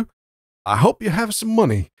help you, I hope you have some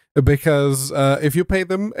money, because if you pay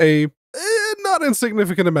them a not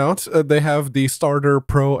insignificant amount, they have the starter,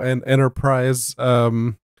 pro, and enterprise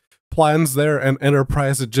plans there, and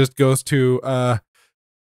enterprise it just goes to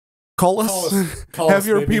call us have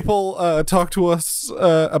your baby. People talk to us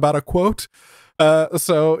about a quote.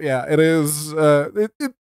 So yeah, it is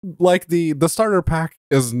like the starter pack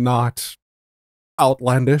is not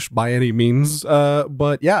outlandish by any means,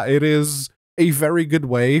 but yeah, it is a very good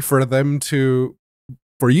way for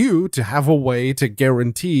you to have a way to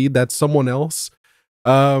guarantee that someone else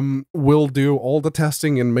will do all the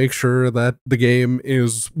testing and make sure that the game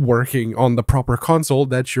is working on the proper console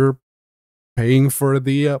that you're paying for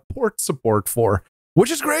the port support for, which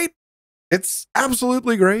is great. It's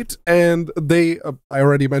absolutely great. And they, I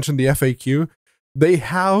already mentioned the FAQ. They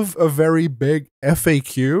have a very big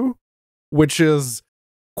FAQ, which is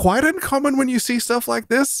quite uncommon when you see stuff like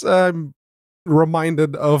this. I'm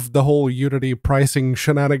reminded of the whole Unity pricing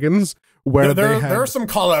shenanigans where there are some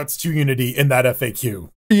callouts to Unity in that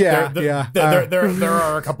FAQ. Yeah, there's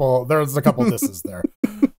a couple disses there.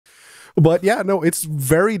 But yeah, no, it's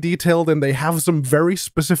very detailed, and they have some very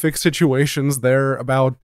specific situations there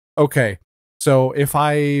about, okay, so if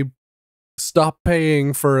I stop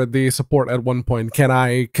paying for the support at one point, can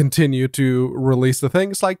I continue to release the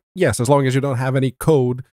thing? It's like, yes, as long as you don't have any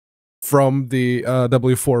code from the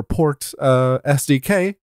W4 port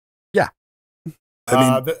SDK, yeah.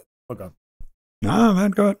 I mean, okay. No,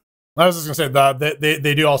 man, go ahead. I was just gonna say that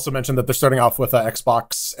they do also mention that they're starting off with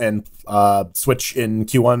Xbox and Switch in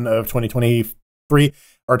Q1 of 2023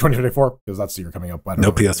 or 2024, because that's the year coming up. I don't no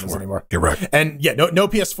know PS4 anymore. You're right. And yeah, no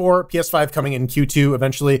PS4, PS5 coming in Q2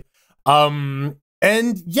 eventually.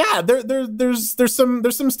 And yeah, there's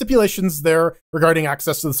some stipulations there regarding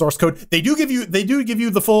access to the source code. They do give you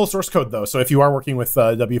the full source code though. So if you are working with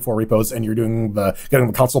W4 repos and you're getting the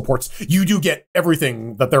console ports, you do get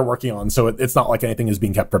everything that they're working on. So it's not like anything is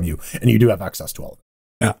being kept from you, and you do have access to all of it.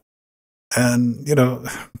 Yeah, and you know,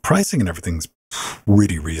 pricing and everything's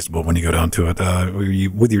pretty reasonable when you go down to it.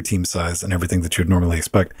 With your team size and everything that you'd normally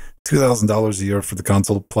expect, $2,000 a year for the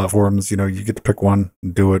console platforms. You know, you get to pick one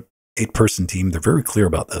and do it. 8-person team. They're very clear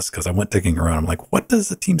about this because I went digging around. I'm like, what does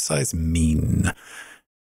the team size mean?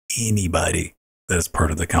 Anybody that is part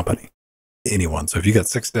of the company. Anyone. So if you got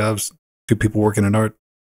 6 devs, 2 people working in art,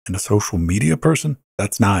 and a social media person,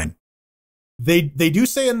 that's 9. They do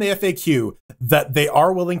say in the FAQ that they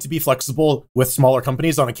are willing to be flexible with smaller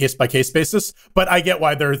companies on a case-by-case basis, but I get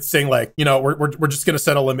why they're saying, like, you know, we're just going to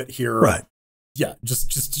set a limit here. Right.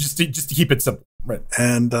 just to keep it simple, right?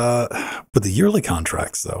 And with the yearly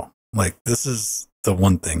contracts, though, like this is the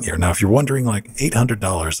one thing here. Now, if you're wondering, like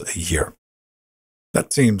 $800 a year,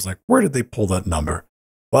 that seems like where did they pull that number?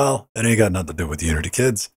 Well, it ain't got nothing to do with Unity,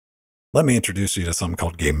 kids. Let me introduce you to something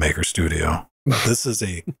called Game Maker Studio. This is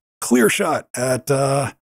a clear shot at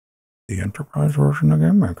the enterprise version of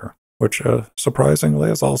Game Maker, which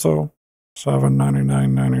surprisingly is also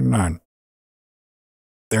 $799.99.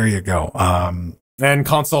 There you go. And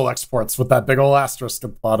console exports with that big old asterisk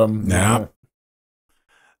at the bottom. Yeah.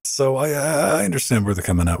 So I understand where they're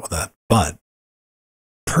coming out with that, but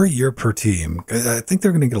per year per team, I think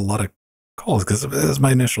they're going to get a lot of calls because it was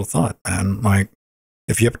my initial thought. And like,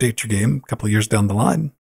 if you update your game a couple of years down the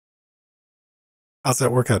line, how's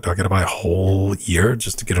that work out? Do I got to buy a whole year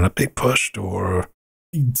just to get an update pushed, or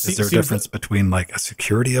is there a difference between like a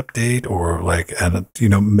security update or like, and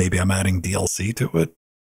maybe I'm adding DLC to it?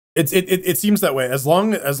 It seems that way. As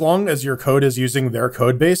long as your code is using their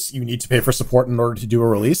code base, you need to pay for support in order to do a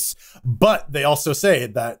release. But they also say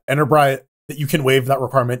that enterprise, that you can waive that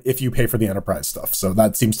requirement if you pay for the enterprise stuff. So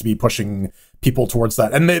that seems to be pushing people towards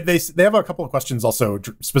that. And they have a couple of questions also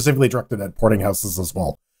specifically directed at porting houses as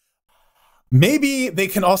well. Maybe they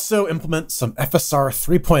can also implement some FSR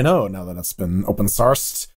 3.0 now that it's been open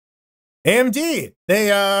sourced. AMD,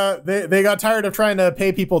 they got tired of trying to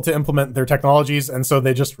pay people to implement their technologies, and so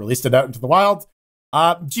they just released it out into the wild.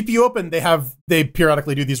 GPU Open, they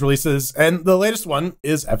periodically do these releases, and the latest one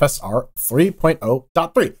is FSR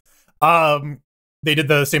 3.0.3. They did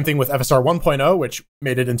the same thing with FSR 1.0, which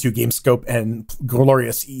made it into GameScope and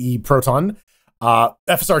glorious EE Proton. FSR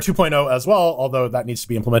 2.0 as well, although that needs to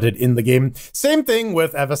be implemented in the game. Same thing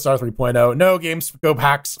with FSR 3.0. No GameScope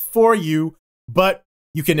hacks for you, but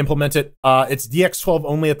you can implement it. It's DX12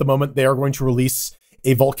 only at the moment. They are going to release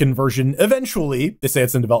a Vulkan version eventually. They say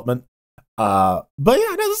it's in development. But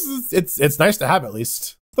yeah, no, it's nice to have at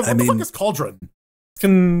least. The fuck is Cauldron?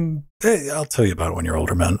 Hey, I'll tell you about it when you're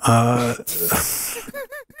older, man.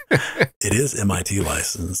 It is MIT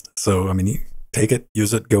licensed, so I mean, you take it,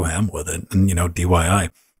 use it, go ham with it, and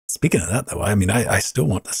DIY. Speaking of that, though, I mean, I still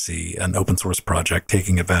want to see an open source project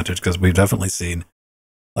taking advantage, because we've definitely seen,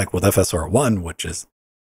 like with FSR 1, which is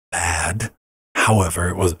bad. However,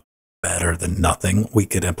 it was better than nothing. We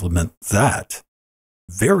could implement that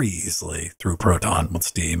very easily through Proton with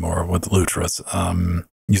Steam or with Lutris,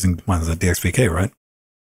 using DXVK, right?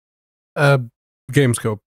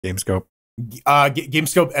 GameScope. GameScope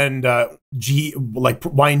and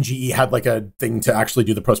YNGE had like a thing to actually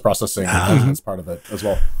do the post processing as part of it as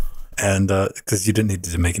well. And because you didn't need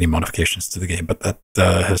to make any modifications to the game, but that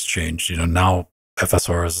has changed. Now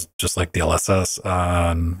FSR is just like DLSS,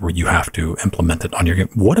 where you have to implement it on your game.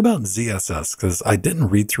 What about XeSS? Because I didn't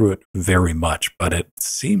read through it very much, but it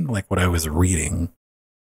seemed like what I was reading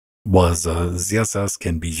was XeSS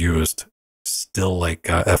can be used still like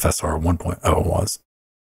FSR 1.0 was.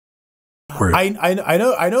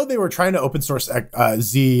 I know they were trying to open source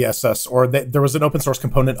XeSS, or there was an open source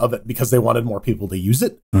component of it because they wanted more people to use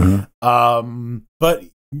it. Mm-hmm. But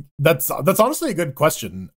that's honestly a good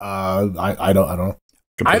question. I don't know.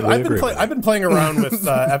 I've been playing around with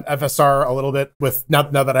FSR a little bit with now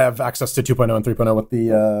that I have access to 2.0 and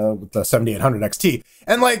 3.0 with the 7800 XT,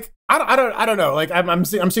 and like I don't know, like I'm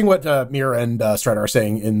seeing what Mir and Strider are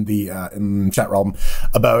saying in the in chat realm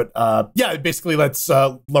about it basically lets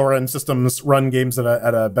lower end systems run games at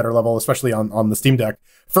a better level, especially on the Steam Deck.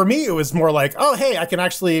 For me, it was more like, oh hey, I can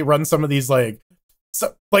actually run some of these like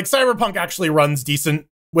Cyberpunk actually runs decent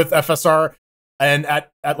with FSR. And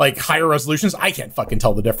at like higher resolutions, I can't fucking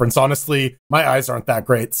tell the difference. Honestly, my eyes aren't that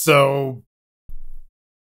great. So,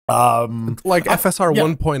 like FSR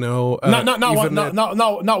 1.0, not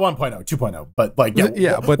 1.0, 2.0, but like even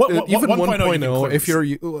 1.0, if you're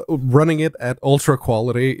running it at ultra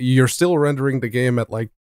quality, you're still rendering the game at like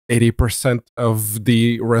 80% of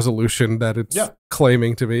the resolution that it's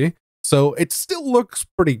claiming to be. So it still looks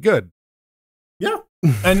pretty good. Yeah.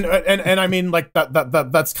 and I mean, like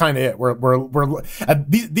that's kind of it. We're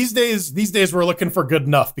these days we're looking for good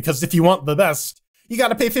enough, because if you want the best, you got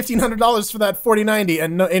to pay $1,500 for that 4090,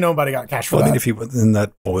 and ain't nobody got cash for that. I mean, then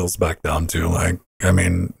that boils back down to like, I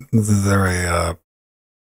mean,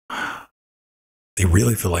 they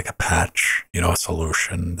really feel like a patch, a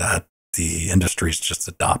solution that the industry's just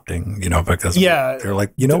adopting, because they're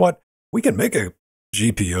like, what, we can make a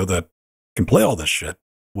GPU that can play all this shit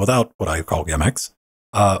without what I call gimmicks.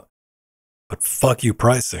 But fuck you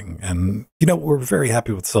pricing. And, we're very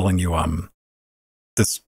happy with selling you,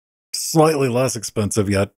 this slightly less expensive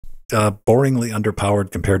yet, boringly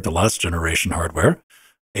underpowered compared to last generation hardware,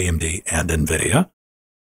 AMD and NVIDIA.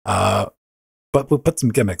 but we'll put some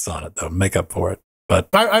gimmicks on it though, make up for it. But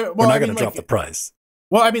we're not going to drop the price.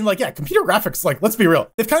 Well, I mean, like, yeah, computer graphics, like, let's be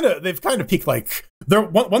real, they've kind of peaked. Like, there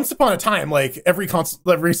once upon a time, like every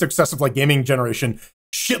successive like gaming generation,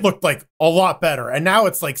 shit looked like a lot better, and now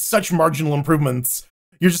it's like such marginal improvements.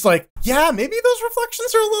 You're just like, yeah, maybe those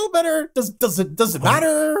reflections are a little better. Does it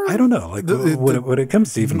matter? I don't know. Like when it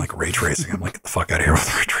comes to even like ray tracing, I'm like, get the fuck out of here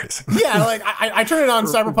with ray tracing. Yeah, like I turn it on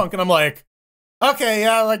Cyberpunk and I'm like, okay,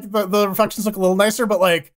 yeah, like the reflections look a little nicer, but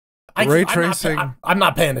like ray tracing. I'm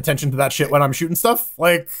not paying attention to that shit when I'm shooting stuff.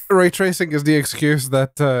 Like ray tracing is the excuse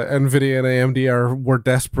that Nvidia and AMD were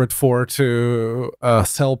desperate for to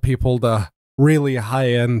sell people the really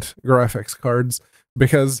high end graphics cards,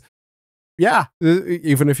 because yeah,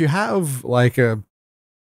 even if you have like a,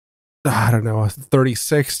 I don't know, a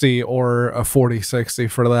 3060 or a 4060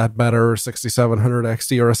 for that matter, or 6700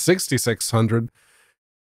 XT or a 6600,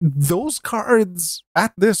 those cards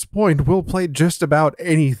at this point will play just about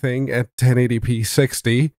anything at 1080p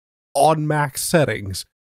 60 on max settings.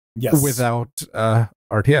 Yes, without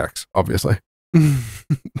RTX, obviously.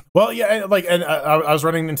 Well, yeah, like, and I was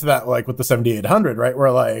running into that like with the 7800, right? Where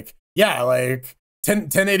like, yeah, like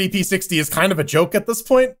 1080p 60 is kind of a joke at this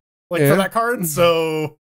point, like for that card.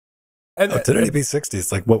 So, and 1080p 60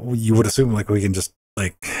 is like what you would assume. Like we can just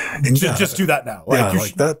like just do that now. Like, yeah,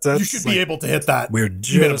 like that's you should be able to hit that. We're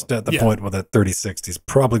just at the point where that 3060 is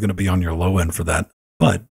probably going to be on your low end for that.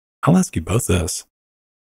 But I'll ask you both this: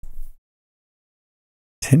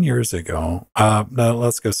 10 years ago, no,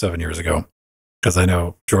 let's go 7 years ago, because I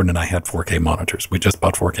know Jordan and I had 4K monitors. We just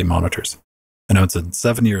bought 4K monitors. I know it's in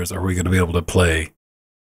 7 years, are we going to be able to play,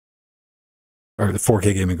 or the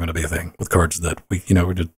 4K gaming going to be a thing with cards that we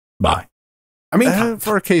just buy? I mean,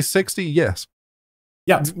 4K 60, yes.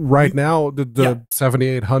 Yeah. Right now, the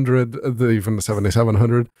 7800, even the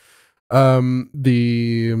 7700,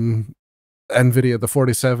 the NVIDIA, the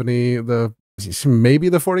 4070, maybe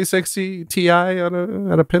the 4060 Ti at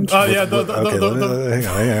a pinch. Oh yeah, hang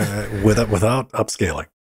on. Without upscaling.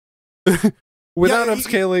 Without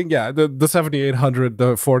upscaling, yeah, the 7800,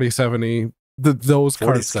 the 4070, those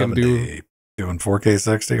cards can do doing 4K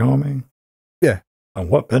 60, homie. Yeah. On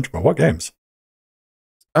what benchmark? What games?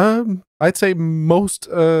 I'd say most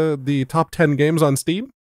the top 10 games on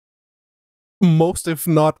Steam. Most, if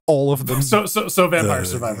not all of them. So Vampire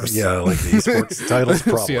Survivors. Yeah, like the esports titles,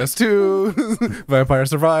 probably. CS2, Vampire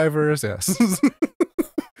Survivors, yes.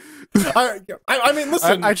 I mean,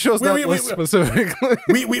 listen. I chose that list specifically.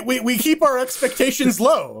 We keep our expectations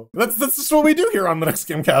low. That's just what we do here on the Next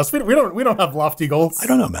Gamecast. We don't have lofty goals. I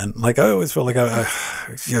don't know, man. Like I always feel like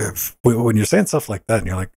when you're saying stuff like that, and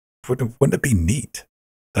you're like, wouldn't it be neat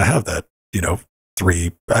to have that?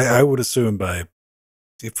 I would assume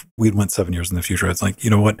if we went 7 years in the future, it's like, you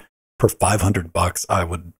know what? For $500, I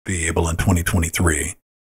would be able in 2023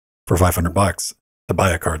 for $500 to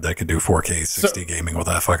buy a card that could do 4K 60 gaming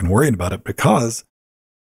without fucking worrying about it, because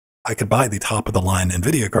I could buy the top of the line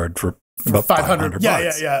NVIDIA card for about $500.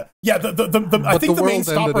 Yeah. I think the main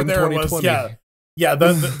stopper there was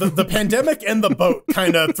the pandemic and the boat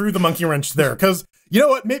kind of threw the monkey wrench there, because you know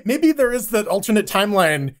what? Maybe there is that alternate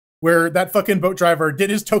timeline where that fucking boat driver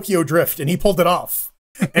did his Tokyo drift and he pulled it off,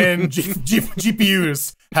 and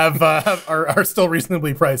GPUs are still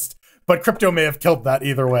reasonably priced. But crypto may have killed that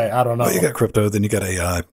either way. I don't know. Well, you got crypto, then you got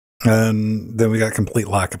AI, and then we got complete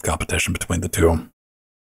lack of competition between the two.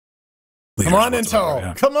 Come on, Intel.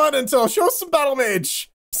 Yeah. Come on, Intel. Show us some Battle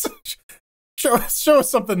Mage. Show us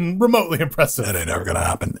something remotely impressive. That ain't ever going to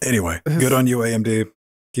happen. Anyway, good on you, AMD.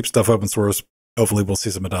 Keep stuff open source. Hopefully we'll see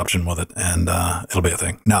some adoption with it, and it'll be a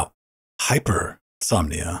thing. Now,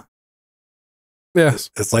 Hypersomnia. Yes.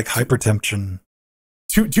 It's like hypertension.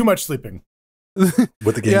 Too much sleeping.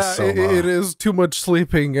 With the game, it is too much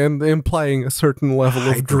sleeping and implying a certain level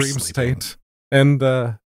of dream state and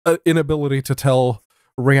inability to tell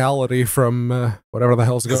reality from whatever the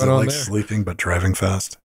hell's going on like there. Sleeping but driving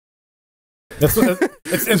fast.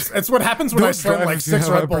 It's what happens when I slam like 6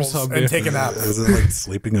 Red Bulls and take a nap. Is it like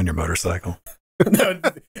sleeping on your motorcycle? No,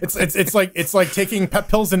 it's like taking pep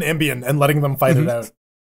pills and Ambien and letting them fight it out.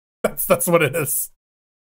 That's what it is.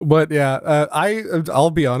 But yeah, I'll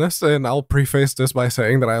be honest, and I'll preface this by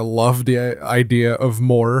saying that I love the idea of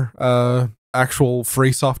more actual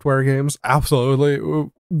free software games. Absolutely.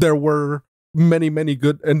 There were many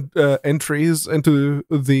good entries into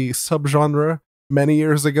the subgenre many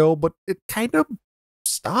years ago, but it kind of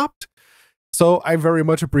stopped. So I very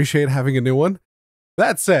much appreciate having a new one.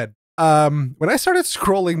 That said, when I started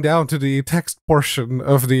scrolling down to the text portion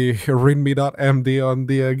of the readme.md on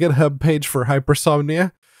the GitHub page for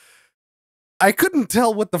Hypersomnia, I couldn't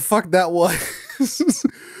tell what the fuck that was.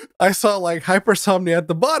 I saw like Hypersomnia at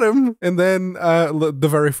the bottom, and then the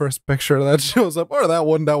very first picture that shows up, or that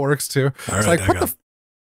one that works too. All It's right, like,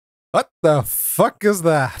 what the fuck is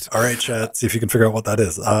that? All right, chat. See if you can figure out what that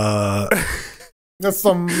is. That's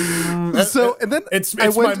some. So, and then it's I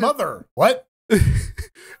my mother. What?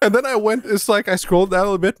 And then I went, it's like I scrolled down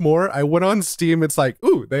a bit more. I went on Steam. It's like,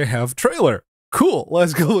 ooh, they have trailer. Cool.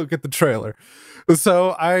 Let's go look at the trailer.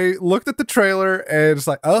 So I looked at the trailer and it's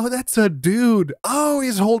like, oh, that's a dude. Oh,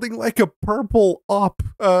 he's holding like a purple op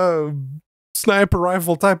sniper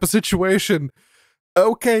rifle type of situation.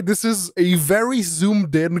 Okay, this is a very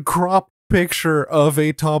zoomed in cropped picture of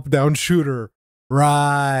a top-down shooter.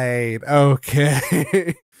 Right.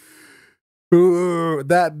 Okay. Ooh,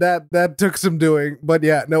 that took some doing, but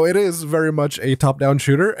yeah, no, it is very much a top-down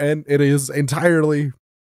shooter, and it is entirely,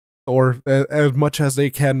 or as much as they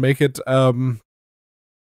can make it,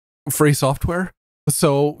 free software.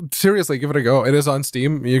 So seriously, give it a go. It is on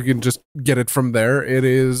Steam. You can just get it from there. It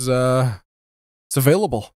is, it's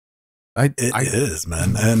available. It is,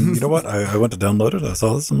 man. And you know what? I went to download it. I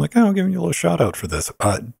saw this. I'm like, oh, I'm giving you a little shout out for this.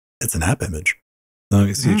 It's an app image.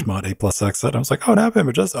 CHmod A+X set. I was like, oh, an app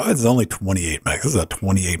image. It's only 28 megs. This is a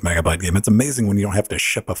 28 megabyte game. It's amazing when you don't have to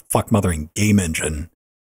ship a fuck-mothering game engine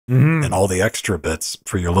and all the extra bits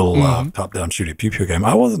for your little top-down shooty pew-pew game.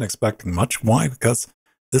 I wasn't expecting much. Why? Because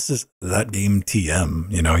this is that game TM.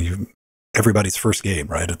 You know, everybody's first game,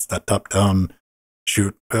 right? It's that top-down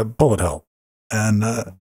shoot bullet hell. And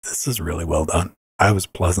this is really well done. I was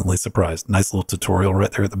pleasantly surprised. Nice little tutorial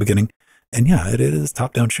right there at the beginning. And yeah, it is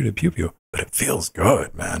top-down shooty pew-pew. But it feels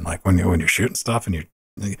good, man. Like when you're shooting stuff and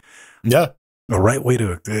yeah, the right way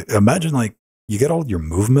to imagine, like you get all your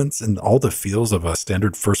movements and all the feels of a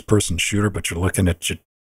standard first-person shooter, but you're looking at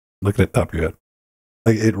top of your head.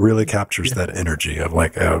 Like it really captures that energy of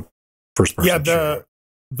like a first-person. Yeah, shooter.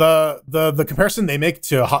 The comparison they make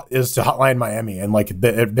is to Hotline Miami, and like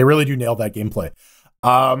they really do nail that gameplay.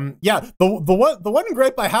 Yeah, the one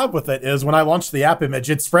gripe I have with it is when I launched the app image,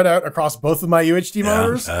 it's spread out across both of my UHD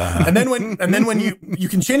monitors, and then when you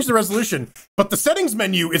can change the resolution, but the settings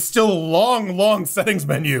menu is still a long settings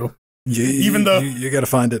menu. Even though you got to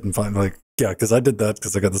find it and find like because I did that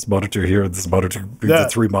because I got this monitor here and this monitor, the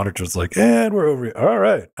three monitors, like, and we're over here. All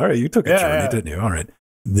right, you took a journey, didn't you? All right,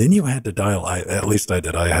 then you had to dial. At least I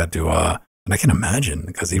did. I had to, and I can imagine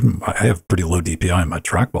because even I have pretty low DPI in my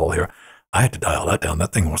trackball here. I had to dial that down.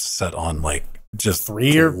 That thing was set on like just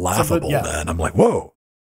 3 or laughable, man. I'm like, whoa.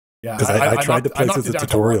 Yeah. Because I tried to play through the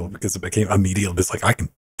tutorial because it became immediately just like, I can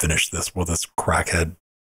finish this with this crackhead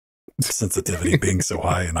sensitivity being so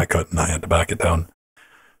high, and I couldn't. I had to back it down.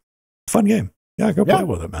 Fun game. Yeah, go play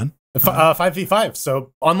with it, man. 5v5,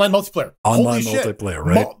 so online multiplayer. Online multiplayer,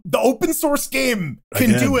 right? The open source game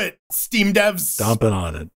can do it. Steam devs. Dumping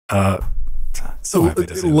on it. So happy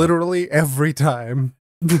to see literally every time.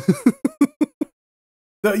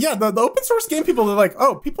 The open source game people are like,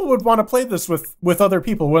 oh, people would want to play this with other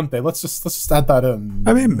people, wouldn't they? Let's just add that in.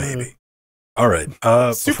 I mean, maybe. All right.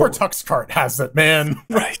 Super Tux Cart has it, man.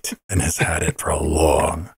 Right, and has had it for a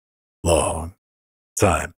long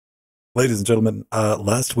time. Ladies and gentlemen,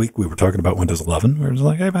 last week we were talking about Windows 11. We were just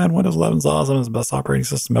like, hey man, Windows 11's awesome. It's the best operating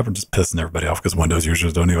system ever. Just pissing everybody off because Windows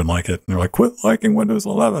users don't even like it. And they're like, quit liking Windows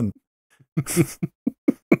 11.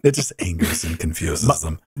 It just angers and confuses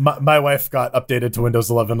them. My wife got updated to Windows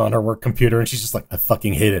 11 on her work computer, and she's just like, I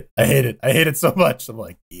fucking hate it. I hate it so much. I'm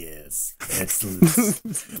like, yes,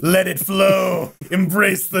 excellent. Let it flow.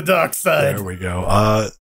 Embrace the dark side. There we go.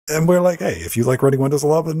 And we're like, hey, if you like running Windows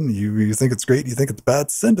 11, you think it's great, you think it's bad,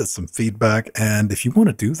 send us some feedback. And if you want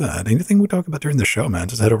to do that, anything we talk about during the show, man,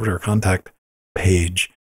 just head over to our contact page,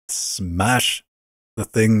 smash the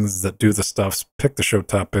things that do the stuff, pick the show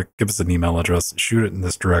topic, give us an email address, shoot it in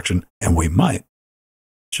this direction, and we might,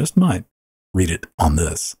 just might, read it on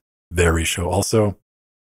this very show. Also,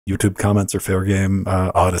 YouTube comments are fair game.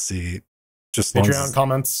 Odyssey, just Patreon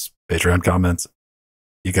comments.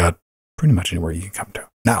 You got pretty much anywhere you can come to.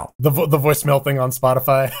 Now, the voicemail thing on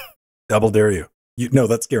Spotify. Double dare you. No,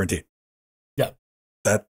 that's guaranteed. Yeah.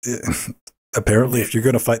 That apparently, if you're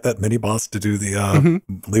going to fight that mini boss to do the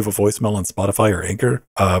leave a voicemail on Spotify or Anchor,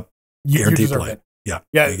 guaranteed play. It.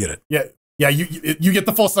 Yeah, you get it. Yeah. You get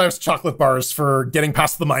the full size chocolate bars for getting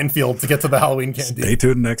past the minefield to get to the Halloween candy. Stay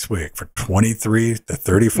tuned next week for 23 to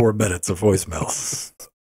 34 minutes of voicemails.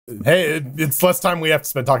 Hey, it's less time we have to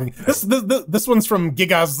spend talking. This one's from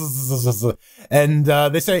Gigas, and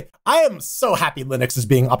they say, I am so happy Linux is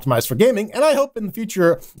being optimized for gaming, and I hope in the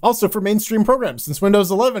future also for mainstream programs. Since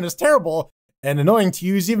Windows 11 is terrible and annoying to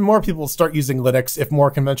use, even more people will start using Linux if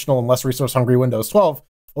more conventional and less resource-hungry Windows 12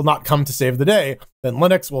 will not come to save the day, then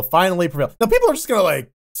Linux will finally prevail. Now, people are just going to,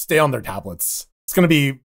 like, stay on their tablets. It's going to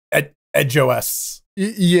be Edge OS.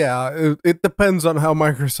 Yeah, it depends on how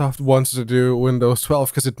Microsoft wants to do Windows 12,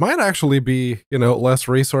 because it might actually be, less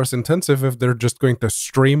resource intensive if they're just going to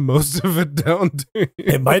stream most of it down to you.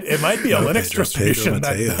 It might be a Linux Pedro, distribution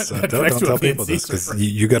don't tell people this, because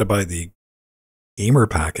you got to buy the gamer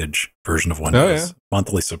package version of Windows,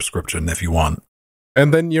 monthly subscription if you want.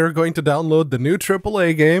 And then you're going to download the new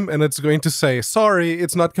AAA game, and it's going to say, sorry,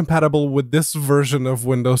 it's not compatible with this version of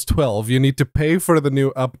Windows 12. You need to pay for the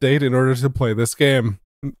new update in order to play this game.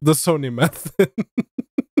 The Sony method.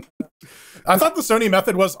 I thought the Sony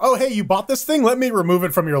method was, oh, hey, you bought this thing? Let me remove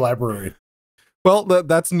it from your library. Well,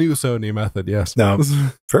 that's new Sony method, yes. Now,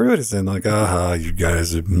 for everybody saying, like, you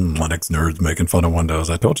guys are Linux nerds making fun of Windows.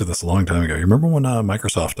 I told you this a long time ago. You remember when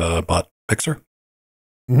Microsoft bought Mixer?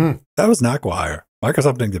 Mm-hmm. That was an acqui-hire.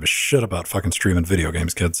 Microsoft didn't give a shit about fucking streaming video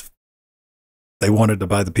games, kids. They wanted to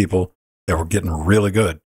buy the people that were getting really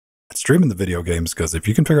good at streaming the video games, because if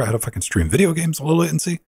you can figure out how to fucking stream video games with low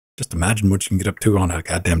latency, just imagine what you can get up to on a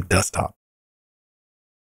goddamn desktop.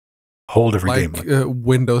 Whole different game.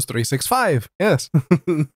 Windows 365, yes.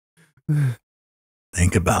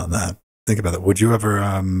 Think about that. Would you ever,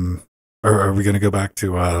 or are we going to go back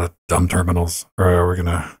to dumb terminals, or are we going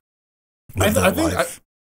to live that life?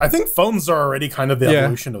 I think phones are already kind of the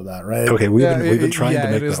evolution of that, right? Okay, we've been trying to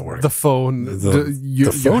make that work. The phone,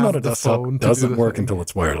 the phone on a desktop doesn't work until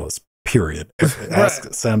it's wireless. Period. Ask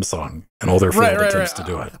Samsung and all their failed attempts to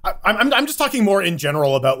do it. I'm just talking more in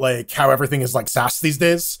general about like how everything is like SaaS these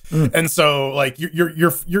days, and so like your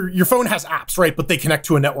phone has apps, right? But they connect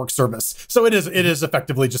to a network service, so it is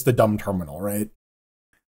effectively just a dumb terminal, right?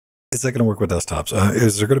 Is that going to work with desktops?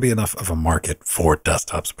 Is there going to be enough of a market for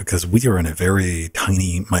desktops? Because we are in a very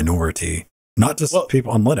tiny minority, not just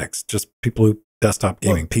people on Linux, just people who desktop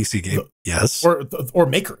gaming, PC game, yes. Or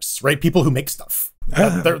makers, right? People who make stuff.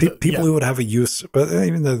 People who would have a use, but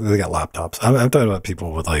even though they got laptops. I'm talking about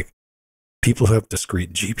people with like, people who have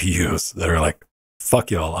discrete GPUs that are like,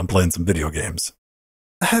 fuck y'all, I'm playing some video games.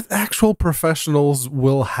 Actual professionals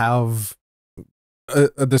will have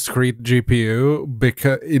a discrete GPU,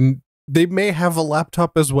 because they may have a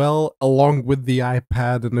laptop as well, along with the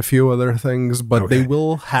iPad and a few other things, but they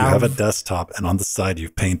will have... You have a desktop, and on the side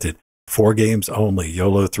you've painted 4 games only,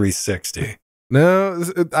 YOLO 360. No,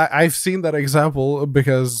 I've seen that example,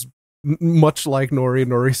 because much like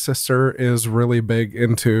Nori's sister is really big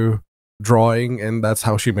into drawing, and that's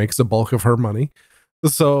how she makes the bulk of her money.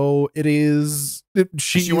 So it is...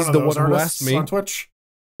 She's the one who asked me... on Twitch?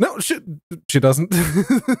 No, she doesn't.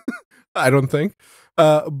 I don't think.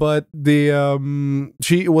 But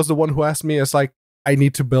she was the one who asked me, it's like, I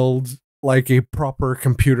need to build like a proper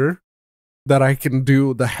computer that I can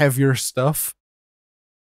do the heavier stuff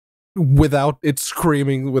without it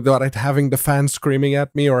screaming, without it having the fan screaming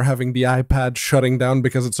at me or having the iPad shutting down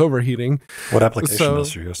because it's overheating. What application does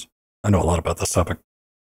she use? I know a lot about this topic.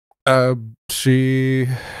 She,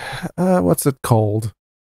 what's it called?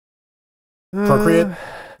 Procreate?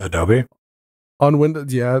 Adobe? On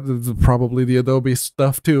Windows, yeah, probably the Adobe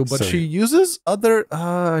stuff too, but she uses other,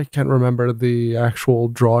 I can't remember the actual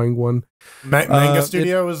drawing one. Manga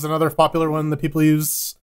Studio is another popular one that people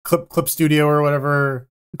use. Clip Studio or whatever.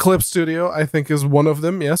 Clip Studio, I think, is one of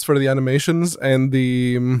them, yes, for the animations, and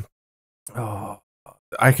the,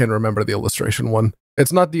 I can't remember the illustration one.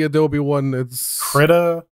 It's not the Adobe one, it's...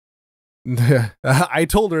 Krita? I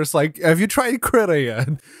told her, it's like, have you tried Krita yet?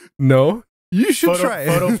 No? You should try it.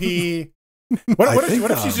 Photopea.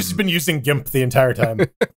 What if she's just been using GIMP the entire time?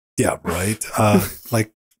 Yeah, right.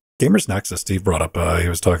 Like Gamers Nexus, Steve brought up, he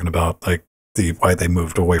was talking about like why they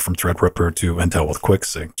moved away from Threadripper to Intel with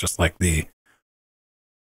QuickSync, just like the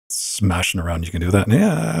smashing around you can do that. And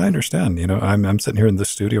yeah, I understand. You know, I'm sitting here in this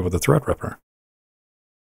studio with a Threadripper.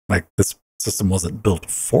 Like this system wasn't built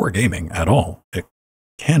for gaming at all. It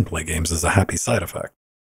can play games as a happy side effect.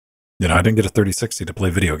 You know, I didn't get a 3060 to play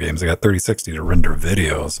video games. I got 3060 to render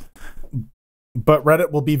videos. But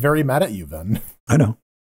Reddit will be very mad at you then. I know.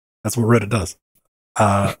 That's what Reddit does.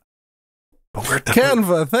 But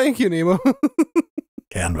Canva, thank you, Nemo.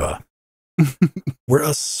 Canva. We're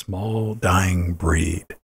a small dying breed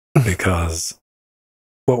because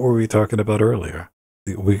what were we talking about earlier?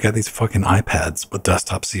 We got these fucking iPads with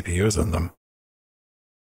desktop CPUs in them.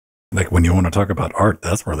 Like when you want to talk about art,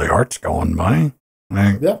 that's where the art's going, buddy.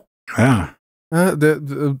 Like, yeah.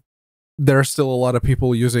 There are still a lot of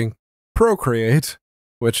people using Procreate,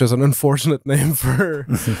 which is an unfortunate name for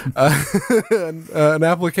an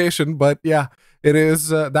application, but yeah, it is.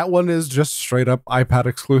 That one is just straight up iPad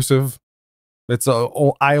exclusive. It's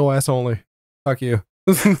iOS only. Fuck you.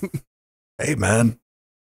 Hey man,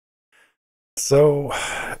 So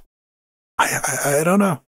I don't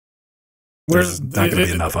know. There's not going to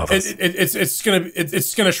be enough of us.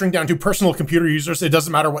 It's gonna shrink down to personal computer users. It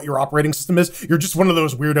doesn't matter what your operating system is. You're just one of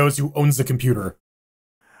those weirdos who owns the computer.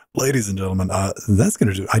 Ladies and gentlemen, that's going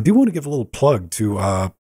to do. I do want to give a little plug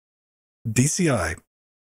to DCI.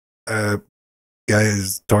 Guy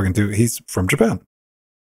is talking to. He's from Japan,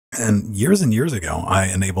 and years ago, I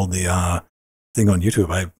enabled the thing on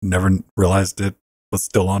YouTube. I never realized it was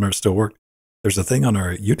still on or still worked. There's a thing on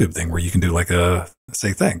our YouTube thing where you can do like a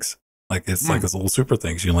say thanks. Like it's like those little super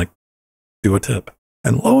things. You can like do a tip.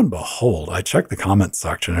 And lo and behold, I checked the comment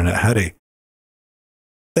section and it had a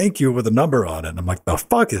thank you with a number on it. And I'm like, the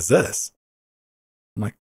fuck is this? I'm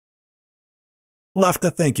like, left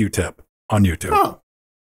a thank you tip on YouTube. Oh.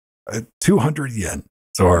 200 yen.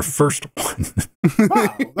 So our first one.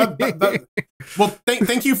 Wow. Well,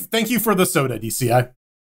 thank you for the soda, DCI.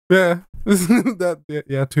 Yeah.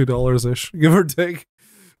 Yeah, $2-ish, give or take.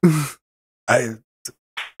 I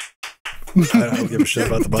don't give a shit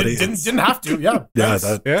about the money. Didn't have to. Yeah. Yeah, Nice.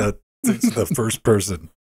 that's the first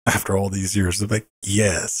person after all these years to like,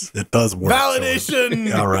 yes, it does work.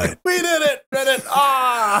 Validation. So all right. We did it. Reddit.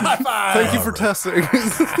 High five. Thank you for testing.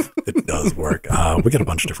 It does work. We got a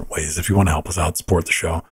bunch of different ways. If you want to help us out, support the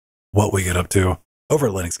show, what we get up to over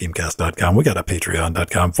at linuxgamecast.com. We got a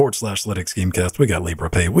patreon.com/linuxgamecast. We got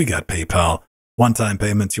LibrePay. We got PayPal. One-time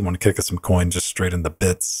payments. You want to kick us some coin just straight in the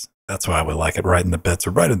bits. That's why we like it, right in the bits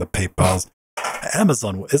or right in the PayPals.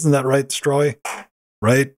 Amazon, isn't that right, Stroy?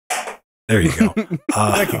 Right? There you go.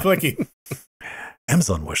 Clicky.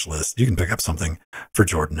 Amazon wish list. You can pick up something for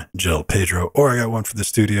Jordan, Jill, Pedro, or I got one for the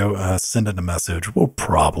studio. Send in a message. We'll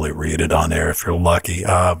probably read it on air if you're lucky.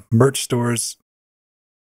 Merch stores.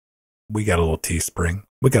 We got a little Teespring.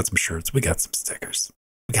 We got some shirts. We got some stickers.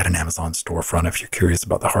 We got an Amazon storefront if you're curious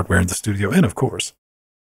about the hardware in the studio. And of course,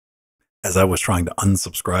 as I was trying to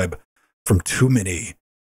unsubscribe from too many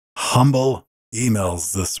humble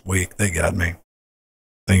emails this week, they got me.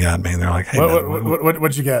 They're like, hey,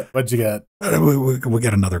 what'd you get? What'd you get? We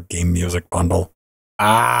get another game music bundle.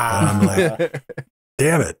 And I'm like,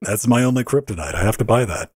 damn it, that's my only kryptonite. I have to buy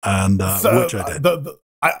that. And which I did.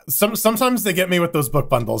 Sometimes they get me with those book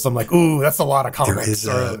bundles. I'm like, ooh, that's a lot of comics.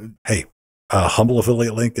 Hey, humble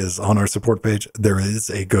affiliate link is on our support page. There is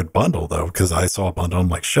a good bundle though, because I saw a bundle. I'm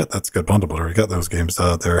like, shit, that's a good bundle. But I already got those games.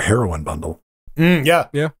 They're heroin bundle. Yeah.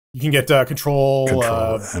 You can get Control,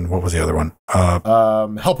 and what was the other one?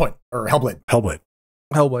 Hellpoint or Hellblade.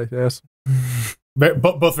 Hellblade, yes.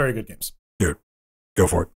 Both very good games. Dude, go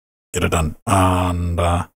for it. Get it done. And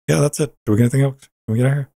yeah, that's it. Do we get anything else? Can we get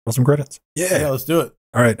out here? Roll some credits. Yeah, let's do it.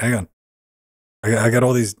 All right, hang on. I got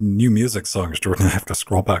all these new music songs, Jordan. I have to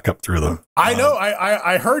scroll back up through them. I know.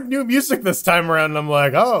 I heard new music this time around, and I'm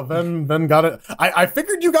like, oh, Ben got it. I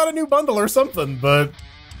figured you got a new bundle or something, but...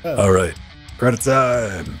 All right. Credit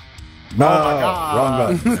time. No, wrong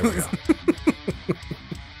button. There we go.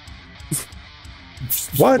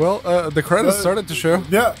 What? Well, the credits started to show.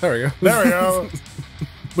 Yeah. There we go. There we go.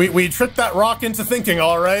 we tricked that rock into thinking,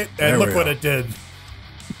 all right, and look what it did.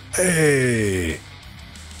 Hey.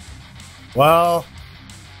 Well.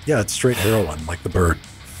 Yeah, it's straight heroin, like the bird.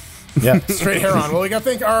 Yeah, straight hair on. Well, we got to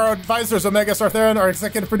thank our advisors, Omega Sartheron, our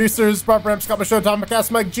executive producers, Bob Ram, Scott Michaud, Tom McCass,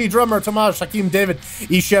 Mike G, Drummer, Tomas, Hakeem, David,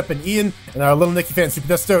 E. Shep, and Ian, and our little Nicky fan, Super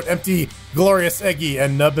Destote, Empty, Glorious Eggy,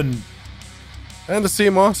 and Nubbin. And the Sea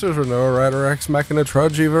Monsters, Renoa, Rider X, Machina,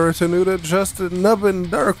 Trudgy, Veritanuda, Justin, Nubbin,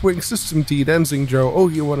 Darkwing, System T, Dancing Joe,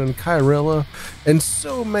 Ogi1, and Kyrilla, and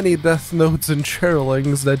so many Death Notes and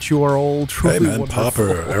Cherlings that you are all truly wonderful.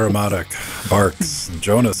 Popper, Aromatic, Barks,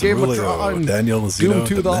 Jonas, Aurelio, Daniel, Zeno,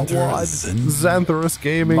 Xantharus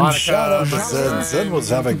Gaming, Shout out to Zen was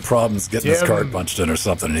having problems getting his card punched in or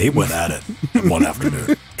something, and he went at it one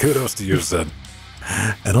afternoon. Kudos to you, Zen.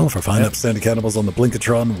 And all of our fine upstanding cannibals on the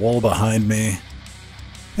Blinkatron wall behind me.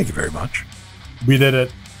 Thank you very much. We did it.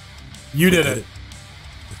 You did it.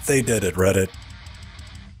 They did it, Reddit.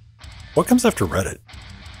 What comes after Reddit?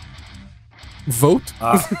 Vote?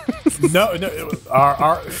 No.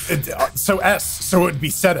 So S. So it would be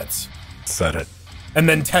set it. Set it. And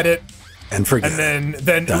then ted it. And forget. And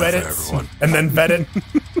then vet it. And then vet it.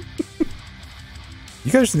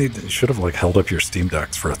 You guys should have like held up your Steam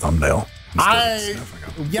Decks for a thumbnail.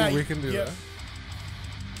 Yeah, we can do that.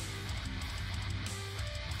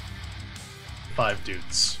 5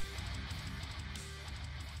 dudes.